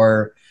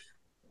for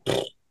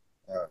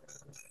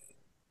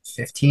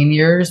 15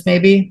 years,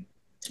 maybe.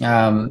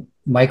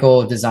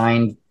 Michael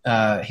designed,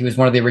 he was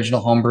one of the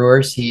original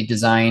homebrewers. He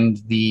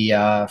designed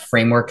the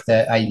framework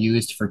that I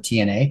used for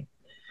TNA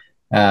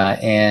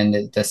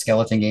and the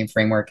skeleton game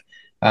framework.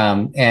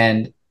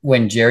 And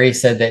when Jerry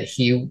said that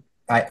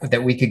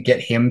that we could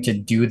get him to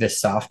do the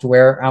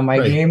software on my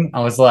Right. game,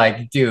 I was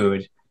like,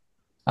 dude,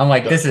 I'm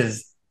like, Yeah.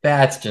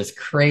 that's just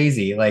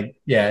crazy. Like,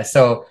 yeah.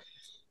 So,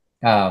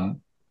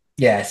 um,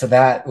 yeah, so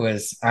that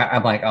was,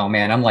 I'm like, oh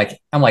man, I'm like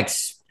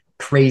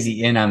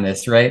crazy in on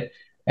this, right?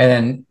 And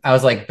then I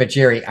was like, but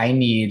Jerry,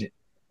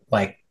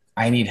 like,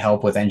 I need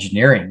help with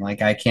engineering.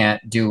 Like, I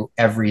can't do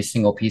every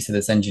single piece of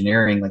this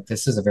engineering. Like,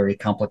 this is a very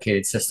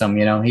complicated system,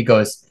 you know? He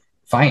goes,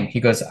 fine. He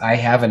goes, I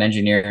have an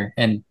engineer,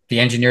 and the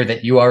engineer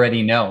that you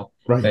already know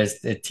Right. is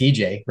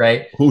TJ,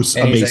 right? Who's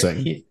And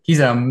amazing. he's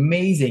an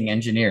amazing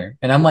engineer.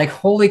 And I'm like,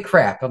 holy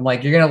crap. I'm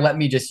like, you're gonna let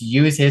me just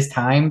use his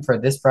time for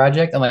this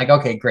project? I'm like,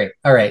 okay, great.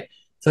 All right.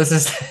 So this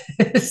is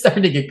it's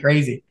starting to get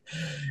crazy.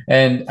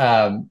 And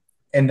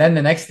and then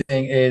the next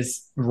thing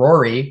is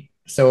Rory.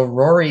 So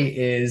Rory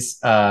is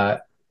a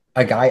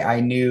guy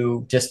I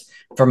knew just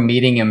from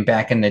meeting him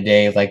back in the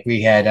day. Like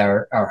we had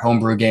our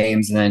homebrew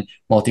games, and then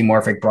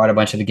Multimorphic brought a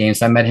bunch of the games.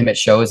 So I met him at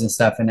shows and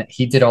stuff, and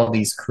he did all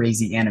these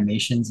crazy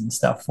animations and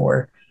stuff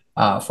for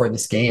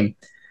this game.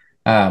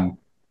 Um,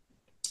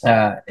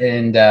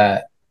 and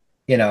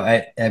you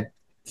know,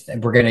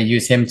 we're going to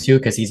use him too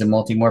because he's a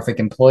Multimorphic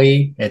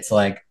employee. It's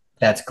like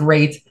that's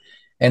great.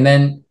 And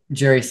then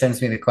Jerry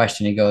sends me the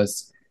question. He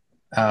goes,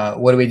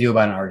 "What do we do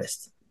about an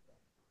artist?"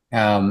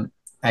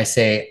 I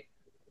say,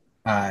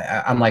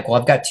 I'm like, well,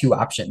 I've got two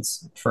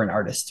options for an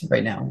artist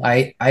right now.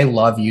 I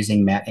love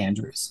using Matt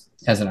Andrews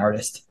as an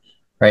artist,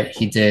 right?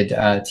 He did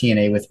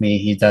TNA with me.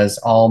 He does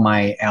all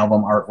my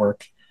album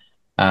artwork.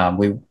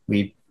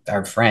 We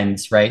are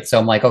friends, right? So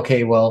I'm like,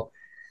 okay, well,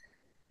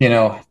 you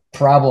know,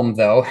 problem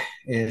though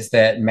is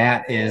that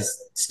Matt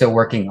is still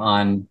working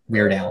on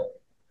Weird Al,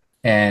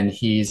 and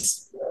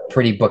he's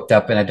pretty booked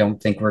up, and I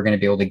don't think we're going to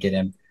be able to get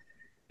him.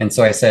 And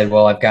so I said,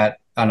 well, I've got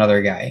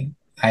another guy.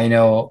 I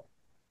know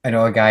I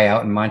know a guy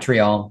out in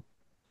Montreal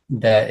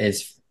that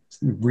is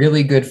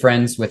really good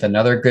friends with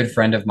another good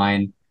friend of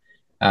mine.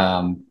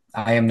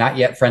 I am not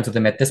yet friends with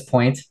him at this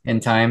point in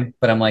time,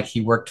 but I'm like,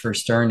 he worked for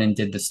Stern and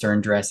did the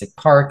Stern Jurassic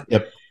Park.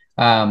 Yep.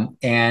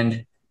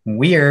 And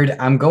weird,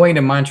 I'm going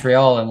to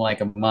Montreal in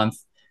like a month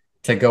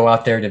to go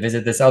out there to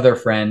visit this other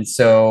friend.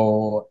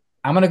 So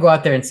I'm going to go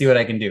out there and see what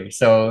I can do.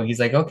 So he's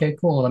like, okay,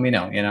 cool. Let me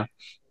know, you know?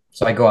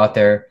 So I go out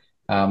there.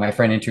 My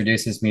friend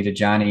introduces me to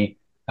Johnny.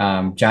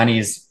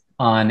 Johnny's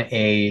on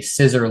a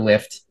scissor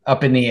lift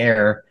up in the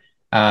air,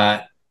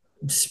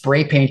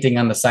 spray painting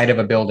on the side of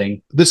a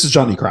building. This is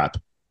Johnny Crap.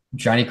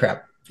 Johnny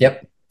Crap.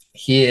 Yep.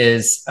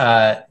 He's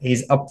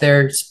up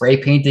there spray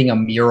painting a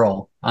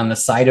mural on the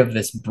side of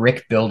this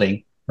brick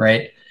building,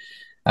 right?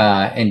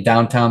 In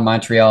downtown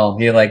Montreal.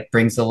 He like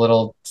brings a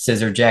little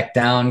scissor jack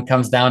down,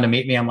 comes down to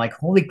meet me. I'm like,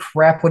 holy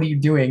crap, what are you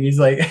doing? He's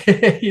like,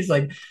 he's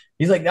like,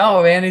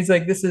 no, man. He's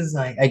like, this is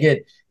like, I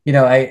get, you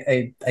know,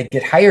 I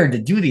get hired to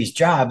do these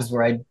jobs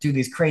where I do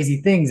these crazy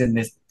things and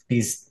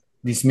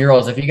these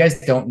murals. If you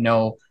guys don't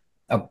know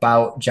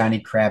about Johnny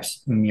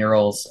Crap's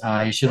murals,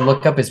 you should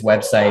look up his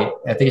website.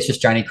 I think it's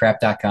just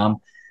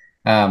johnnycrap.com.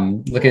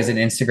 Look at his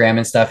Instagram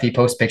and stuff. He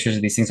posts pictures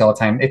of these things all the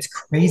time. It's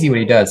crazy what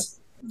he does.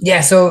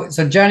 Yeah, so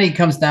Johnny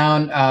comes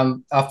down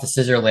off the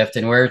scissor lift,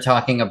 and we're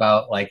talking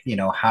about like, you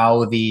know,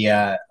 how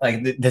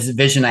this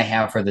vision I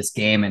have for this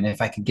game, and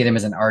if I could get him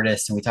as an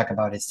artist, and we talk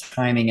about his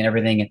timing and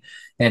everything, and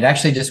it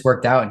actually just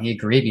worked out. And he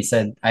agreed. He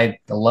said, "I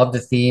love the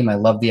theme. I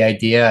love the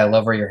idea. I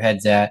love where your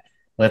head's at.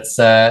 Let's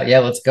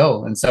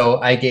go." And so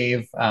I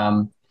gave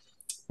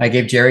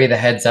Jerry the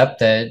heads up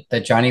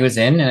that Johnny was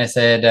in, and I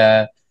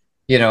said,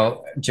 you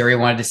know, Jerry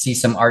wanted to see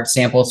some art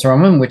samples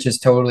from him, which is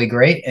totally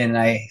great. And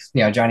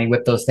Johnny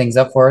whipped those things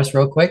up for us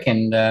real quick,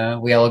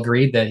 and we all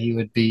agreed that he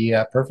would be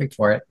perfect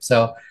for it.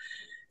 So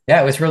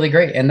yeah, it was really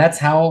great, and that's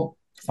how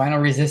Final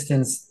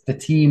Resistance, the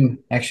team,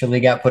 actually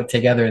got put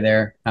together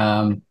there.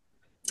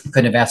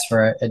 Couldn't have asked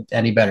for it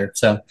any better.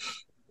 So.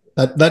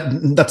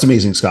 That's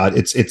amazing, Scott.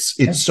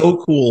 It's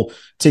so cool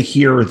to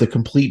hear the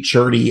complete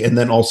journey, and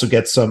then also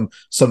get some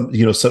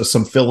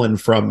fill in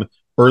from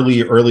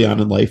early on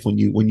in life when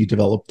you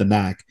develop the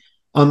knack.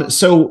 As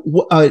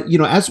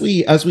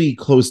we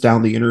close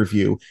down the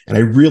interview, and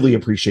I really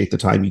appreciate the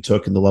time you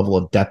took and the level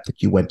of depth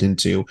that you went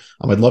into.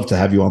 I'd love to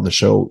have you on the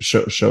show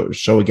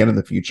again in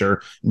the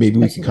future. Maybe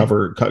we can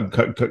cover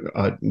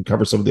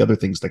some of the other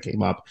things that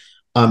came up.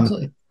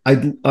 Absolutely.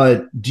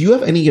 Do you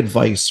have any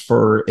advice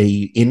for a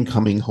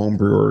incoming home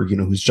brewer,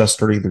 who's just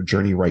starting their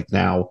journey right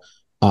now?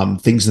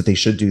 Things that they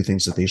should do,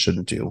 things that they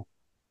shouldn't do.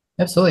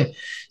 Absolutely.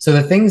 So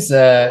the things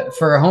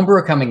for a home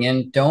brewer coming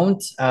in,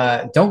 don't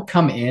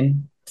come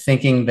in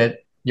thinking that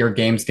your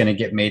game's going to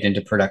get made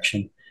into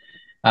production,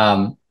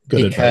 Good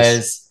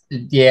because advice.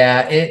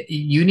 Yeah,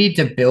 you need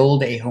to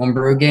build a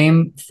homebrew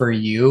game for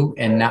you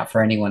and not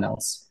for anyone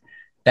else.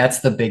 That's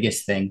the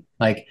biggest thing.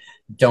 Like,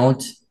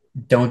 don't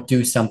don't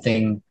do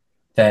something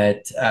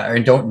that or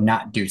don't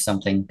not do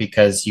something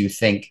because you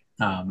think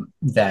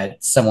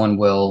that someone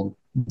will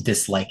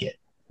dislike it,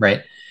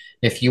 right?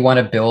 If you want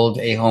to build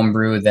a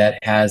homebrew that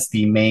has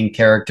the main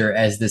character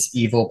as this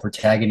evil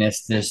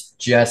protagonist,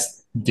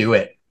 just do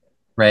it,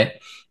 right?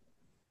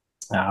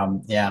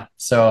 Yeah,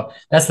 so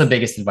that's the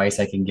biggest advice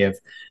I can give.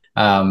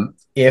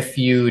 If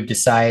you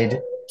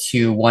decide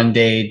to one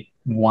day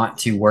want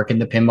to work in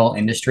the pinball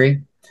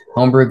industry,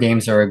 homebrew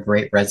games are a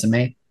great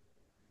resume.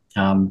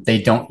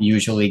 They don't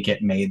usually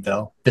get made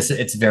though.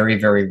 It's very,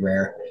 very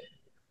rare.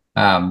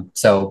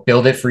 So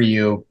build it for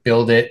you,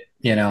 build it,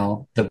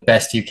 the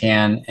best you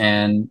can,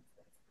 and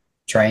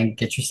try and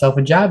get yourself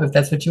a job if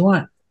that's what you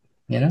want,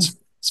 you know?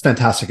 It's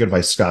fantastic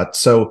advice, Scott.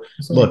 So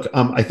Absolutely. look,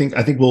 I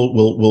think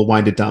we'll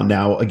wind it down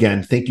now.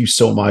 Again, thank you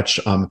so much.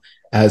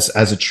 As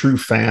a true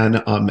fan,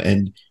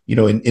 and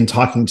in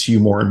talking to you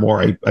more and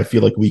more, I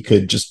feel like we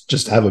could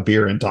just have a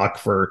beer and talk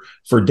for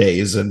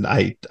days. And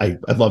I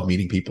love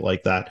meeting people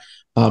like that.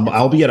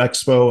 I'll be at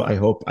Expo. I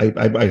hope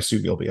I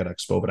assume you'll be at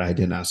Expo, but I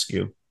didn't ask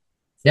you.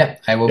 Yeah,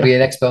 I will Yeah, be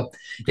at Expo.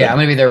 Yeah, good. I'm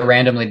gonna be there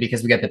randomly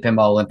because we got the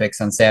Pinball Olympics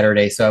on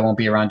Saturday, so I won't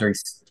be around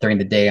during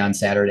the day on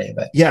Saturday.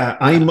 But Yeah,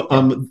 I'm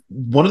yeah,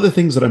 one of the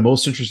things that I'm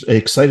most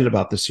excited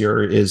about this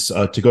year is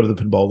to go to the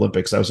Pinball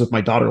Olympics. I was with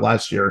my daughter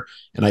last year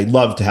and I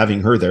loved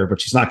having her there, but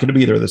she's not going to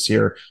be there this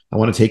year.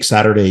 I took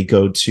Saturday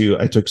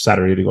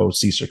to go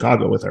see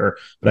Chicago with her,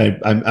 but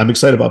I'm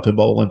excited about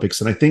Pinball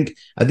Olympics. And I think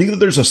that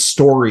there's a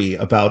story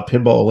about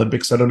Pinball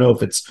Olympics. I don't know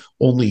if it's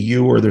only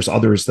you or there's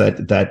others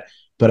that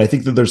but I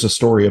think that there's a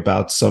story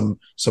about some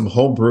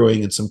home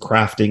brewing and some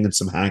crafting and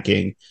some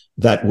hacking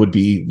that would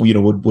be,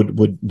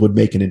 would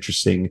make an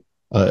interesting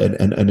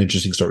an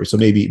interesting story. So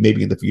maybe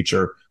in the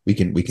future we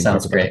can talk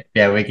sounds about great.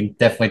 Yeah, we can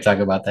definitely talk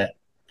about that.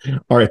 it.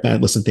 All right,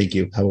 man. Listen, thank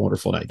you. Have a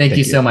wonderful night. Thank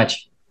you Thank you. so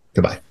much.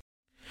 Goodbye.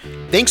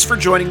 Thanks for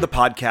joining the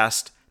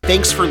podcast.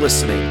 Thanks for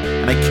listening,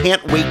 and I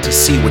can't wait to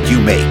see what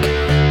you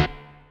make.